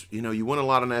just, you win a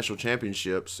lot of national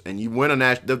championships, and you win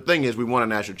the thing is, we won a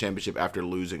national championship after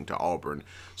losing to Auburn.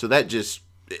 So that just,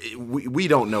 we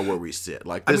don't know where we sit.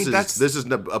 Like, this is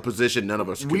a position none of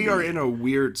us can We are be in a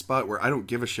weird spot where I don't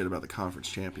give a shit about the conference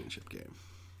championship game.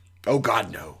 Oh,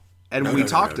 God, no. And No, we no,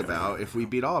 talked no, no, about if we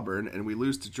beat Auburn and we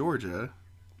lose to Georgia,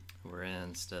 We're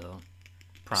in still.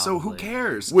 Probably. so who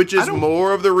cares? Which I is don't-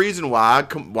 more of the reason why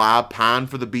I pine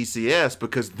for the BCS,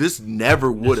 because this never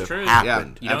would have true.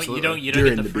 happened You don't Absolutely. get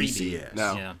during the the freebie. BCS.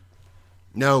 No.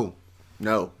 Yeah.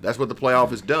 No. That's what the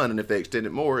playoff has done, and if they extend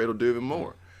it more, it'll do even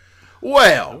more.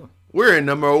 Well, we're in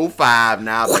number 05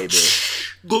 now, baby.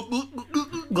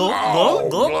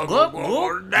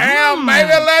 Damn, baby,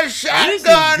 let's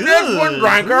shotgun this one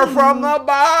drinker from the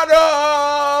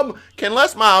bottom. Can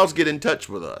Les Miles get in touch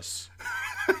with us?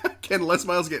 Can Les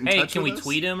Miles get in Hey, touch can we with us?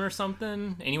 tweet him or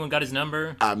something? Anyone got his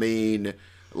number? I mean,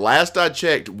 last I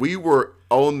checked, we were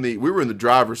in the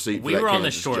driver's seat. We for that were on the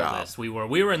Kansas short job. list. We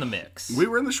were in the mix. We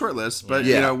were in the short list, but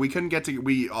Yeah. we couldn't get to.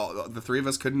 The three of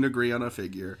us couldn't agree on a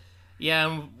figure. Yeah,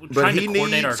 and But trying he to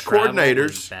coordinate our needs travel coordinators.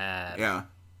 was bad. Yeah,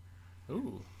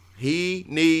 Ooh. He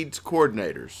needs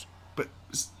coordinators. but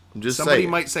just somebody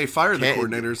saying. might say fire the Can't-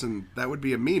 coordinators, and that would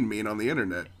be a mean on the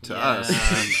internet to Yeah. us.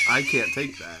 And I can't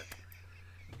take that.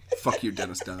 Fuck you,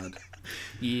 Dennis Dodd.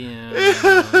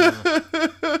 Yeah.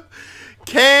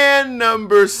 Can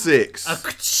number 6.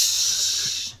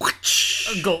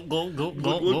 Go.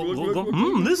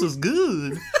 This is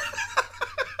good.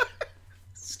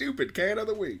 Stupid can of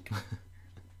the week.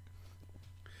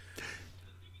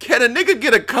 Can a nigga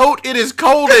get a coat? It is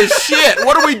cold as shit.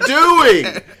 What are we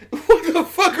doing? What the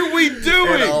fuck are we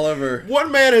doing? And Oliver.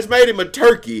 One man has made him a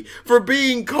turkey for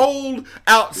being cold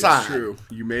outside. It's true.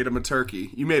 You made him a turkey.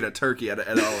 You made a turkey out of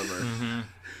Ed Oliver.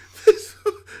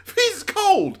 He's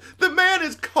cold. The man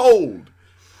is cold.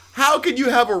 How can you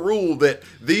have a rule that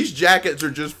these jackets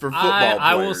are just for football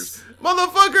I will players?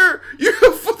 Motherfucker,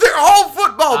 they're all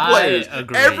football I players.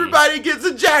 agree. Everybody gets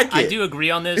a jacket. I do agree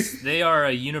on this. They are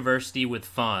a university with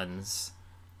funds.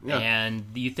 Yeah. And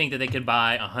you think that they could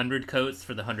buy 100 coats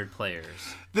for the 100 players?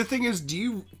 The thing is, do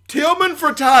you? Tillman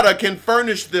Furtada can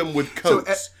furnish them with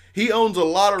coats. So, he owns a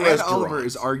lot of Ed restaurants. Oliver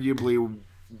is arguably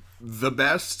the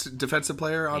best defensive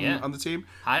player on the team.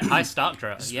 High stock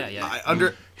draft.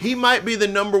 Yeah. He might be the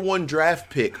number 1 draft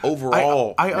pick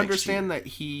overall. I next understand year. that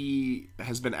he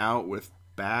has been out with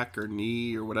back or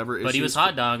knee or whatever issues. But he was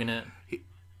hot dogging it.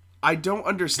 I don't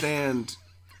understand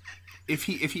if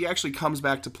he actually comes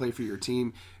back to play for your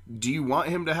team. Do you want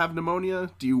him to have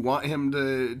pneumonia? Do you want him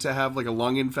to have like a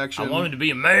lung infection? I want him to be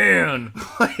a man.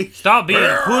 Stop being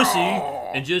a pussy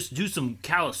and just do some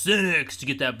calisthenics to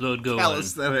get that blood going.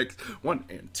 Calisthenics. 1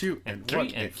 and 2 and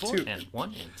 3 and 4 and 1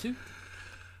 and 2.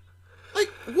 Like,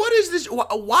 what is this?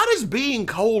 Why does being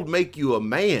cold make you a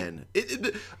man?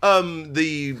 The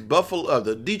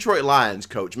Detroit Lions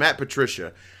coach, Matt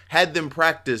Patricia, had them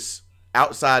practice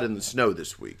outside in the snow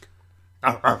this week.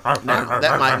 Now, that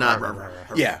might not,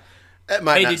 that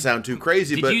might not sound too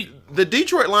crazy, but the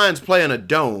Detroit Lions play in a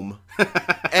dome,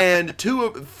 and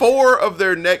 4 of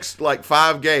their next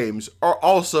 5 games are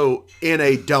also in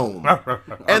a dome,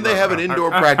 and they have an indoor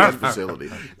practice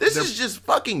facility. This is just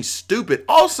fucking stupid.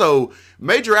 Also,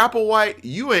 Major Applewhite,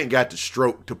 you ain't got the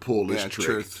stroke to pull this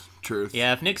trick. Truth.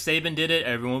 Yeah, if Nick Saban did it,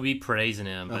 everyone would be praising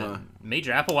him. But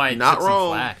Major Applewhite Not took wrong.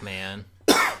 some flack, man.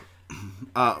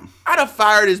 I'd have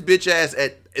fired his bitch ass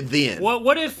at then.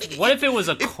 What if it was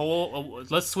a cold?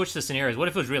 Let's switch the scenarios. What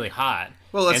if it was really hot?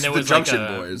 Well, that's and there the was Junction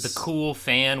Boys. The cool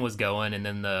fan was going, and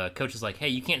then the coach is like, "Hey,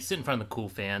 you can't sit in front of the cool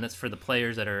fan. That's for the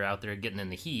players that are out there getting in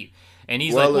the heat." And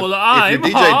he's like, "Well, I'm if you're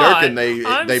DJ hot. Durkin,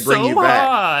 they bring so you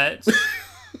back." Hot.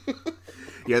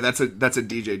 Yeah, that's a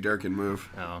DJ Durkin move.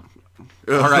 Oh.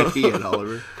 R.I.P. Ed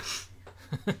Oliver.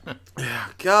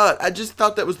 God, I just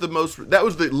thought that was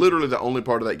literally the only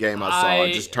part of that game I saw.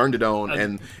 I just turned it on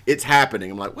and it's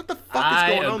happening. I'm like, what the fuck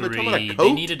is going on? They're talking about a coat?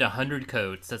 They needed 100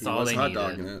 coats. That's all they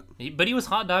needed. But he was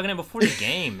hot dogging it before the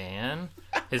game, man.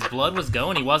 His blood was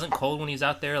going. He wasn't cold when he was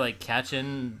out there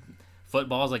catching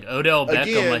footballs like Odell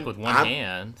Beckham with one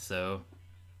hand. So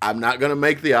I'm not gonna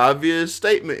make the obvious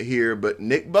statement here, but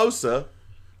Nick Bosa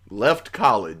left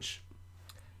college.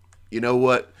 You know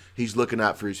what? He's looking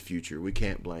out for his future. We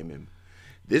can't blame him.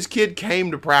 This kid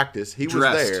came to practice. He was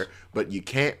there, but you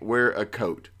can't wear a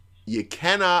coat. You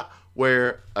cannot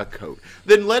wear a coat.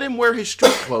 Then let him wear his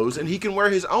street clothes, and he can wear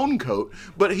his own coat,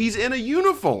 but he's in a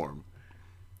uniform.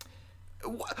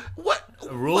 What?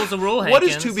 A rule is a rule, What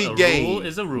is to be gained? A rule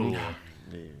is a rule.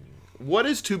 What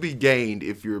is to be gained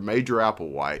if you're Major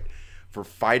Applewhite for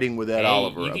fighting with Ed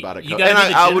Oliver about a coat? You gotta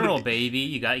be the general, baby.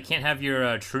 You can't have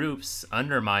your troops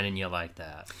undermining you like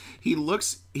that. He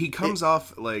comes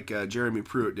off like Jeremy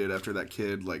Pruitt did after that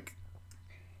kid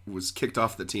was kicked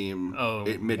off the team. Oh,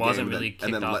 mid-game, wasn't really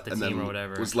kicked off the team or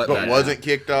whatever. Wasn't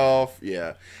kicked off.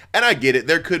 Yeah, and I get it.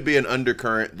 There could be an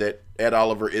undercurrent that Ed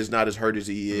Oliver is not as hurt as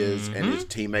he is, and his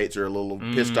teammates are a little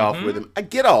pissed off with him. I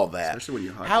get all that. Especially when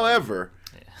you're hot. However,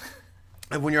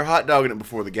 and when you're hot dogging it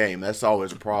before the game, that's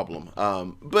always a problem.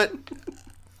 But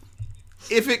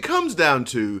if it comes down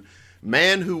to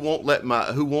man who won't let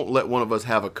one of us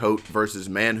have a coat versus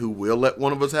man who will let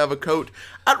one of us have a coat,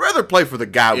 I'd rather play for the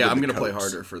guy with the coats. I'm going to play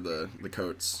harder for the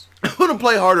coats. I'm going to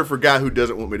play harder for a guy who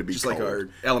doesn't want me to be just cold. like our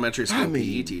elementary school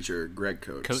PE teacher, Greg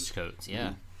Coates. Coach Coates,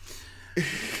 yeah.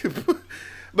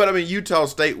 But I mean, Utah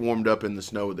State warmed up in the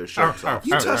snow with their shirts off.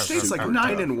 Utah State's like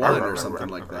 9-1 or something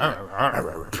like that.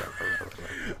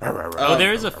 Oh,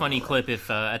 there is a funny clip. If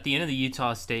at the end of the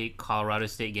Utah State Colorado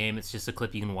State game, it's just a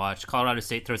clip you can watch. Colorado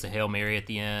State throws a Hail Mary at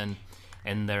the end,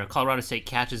 and their Colorado State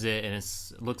catches it, and it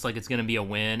looks like it's going to be a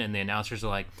win. And the announcers are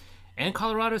like, "And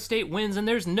Colorado State wins, and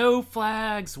there's no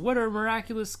flags. What a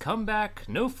miraculous comeback!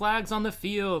 No flags on the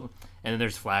field." And then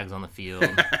there's flags on the field.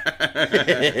 And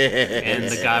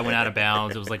the guy went out of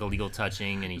bounds. It was like illegal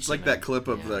touching. And it's like that clip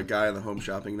of the guy on the Home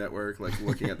Shopping Network,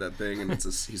 looking at that thing, and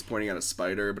he's pointing at a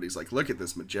spider, but he's like, "Look at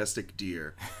this majestic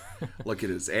deer. Look at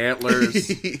his antlers,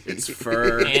 its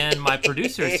fur." And my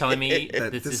producer is telling me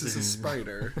that this is a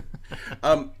spider.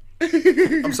 I'm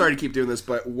sorry to keep doing this,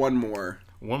 but one more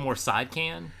side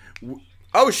can.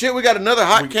 Oh shit, we got another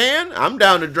hot can? I'm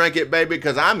down to drink it, baby,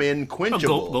 because I'm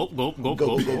inquenchable.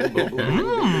 Go.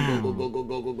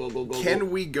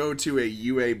 Can we go to a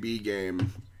UAB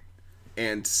game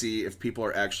and see if people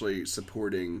are actually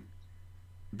supporting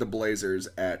the Blazers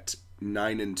at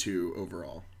 9-2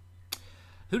 overall?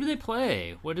 Who do they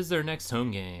play? What is their next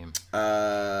home game?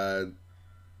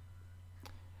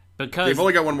 Because they've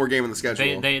only got one more game in the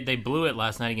schedule. They blew it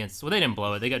last night against... Well, they didn't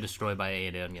blow it. They got destroyed by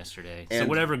A&M yesterday. So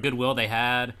whatever goodwill they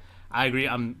had, I agree.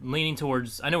 I'm leaning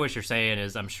towards... I know what you're saying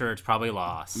is I'm sure it's probably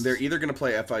lost. They're either going to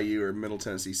play FIU or Middle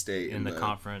Tennessee State in the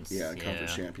conference. Yeah,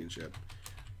 conference championship.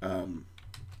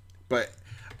 But,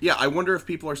 yeah, I wonder if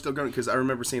people are still going... Because I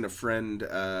remember seeing a friend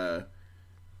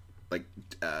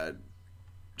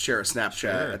share a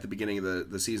Snapchat at the beginning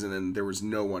of the season, and there was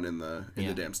no one in the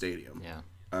damn stadium. Yeah.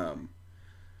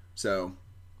 So,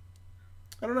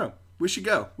 I don't know. We should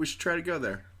go. We should try to go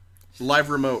there. Live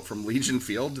remote from Legion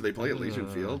Field. Do they play at Legion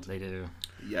Field? They do.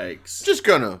 Yikes.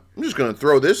 I'm just gonna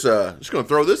throw this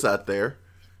out there.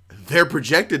 They're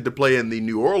projected to play in the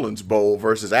New Orleans Bowl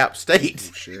versus App State.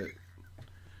 Oh, shit.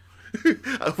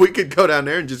 We could go down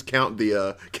there and just count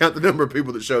the number of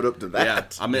people that showed up to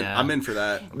that. Yeah, I'm in for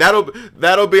that.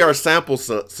 That'll be our sample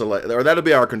select, or that'll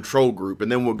be our control group,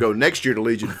 and then we'll go next year to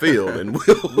Legion Field and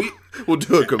we'll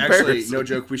do a comparison. Actually, no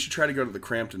joke. We should try to go to the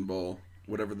Crampton Bowl,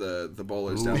 whatever the bowl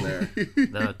is down there.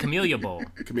 The Camellia Bowl.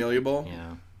 Camellia Bowl.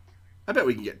 Yeah. I bet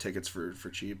we can get tickets for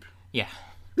cheap. Yeah.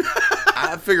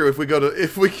 I figure if we're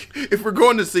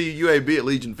going to see UAB at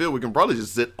Legion Field, we can probably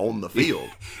just sit on the field,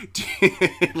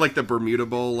 like the Bermuda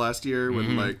Bowl last year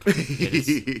when like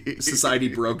society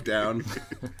broke down.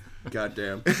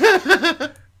 Goddamn.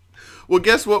 Well,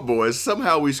 guess what, boys?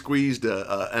 Somehow we squeezed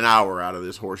an hour out of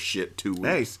this horse shit 2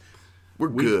 weeks. Hey, we're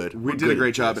good. We did a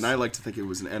great job, and I like to think it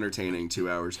was an entertaining 2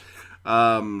 hours.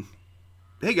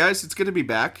 Hey guys, it's good to be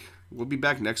back. We'll be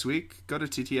back next week. Go to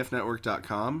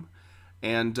ttfnetwork.com.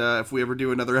 And if we ever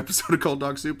do another episode of Cold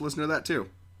Dog Soup, listen to that too.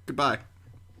 Goodbye.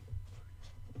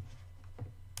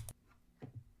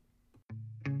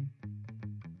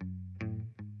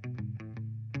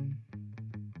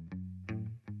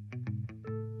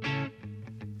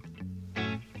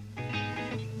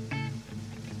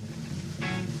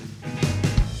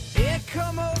 Here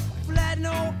come up flat,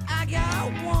 no, I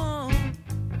got one.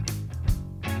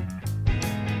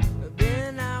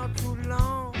 Been out too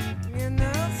long in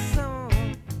the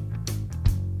sun.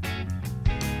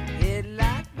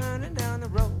 Headlights burning down the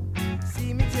road.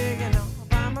 See me taking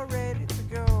off, I'm ready to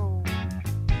go.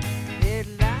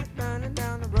 Headlights burning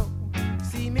down the road.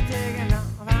 See me taking off,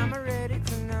 I'm ready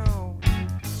to know.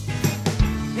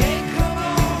 Hey, come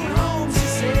on home, she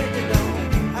said, you know,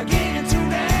 I get into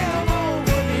damn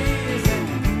over this.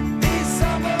 And these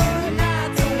summer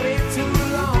nights don't wait too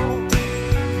long.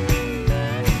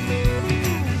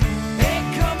 Hey,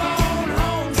 come on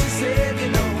home, she said, you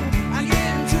know, I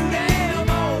get into damn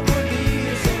over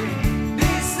this. And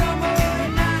these summer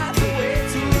nights don't wait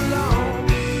too long.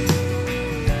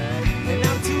 And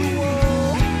I'm too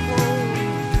old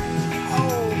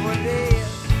over there.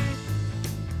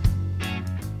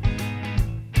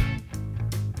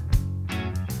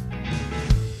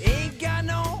 Ain't got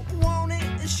no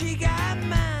wanting, she got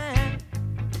mine.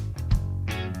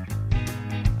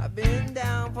 I've been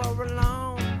down for a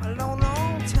long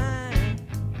time.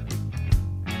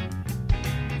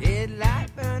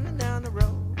 Headlight burning down the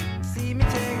road. See me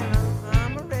taking off,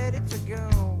 I'm ready to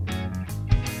go.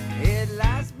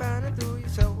 Headlights burning through your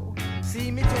soul.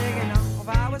 See me taking off,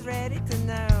 I was ready to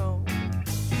know.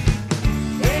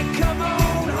 Hey, come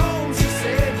on home, she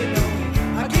said, you know,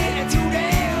 I get too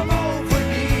damn old for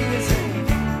this.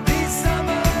 And these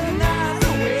summer nights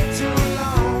don't wait too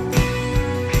long.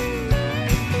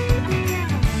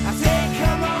 I said,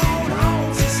 come on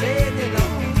home, she said, you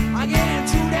know, I get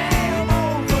too damn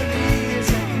old for this.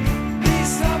 And these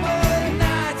summer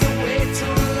nights don't wait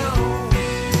too long.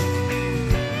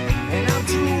 And I'm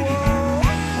too old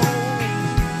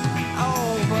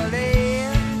over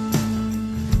there.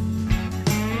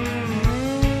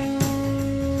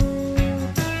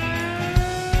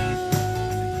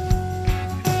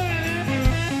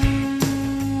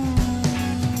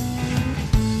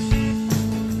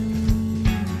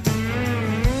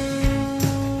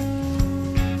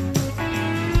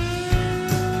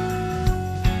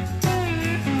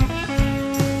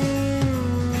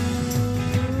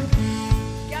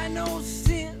 Got no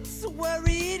sense of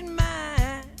worried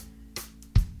mind.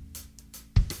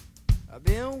 I've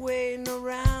been waiting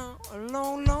around a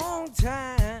long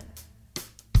time.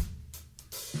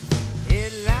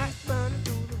 Headlights burning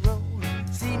through the road.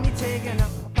 See me taking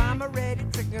off, I'm ready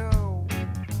to go.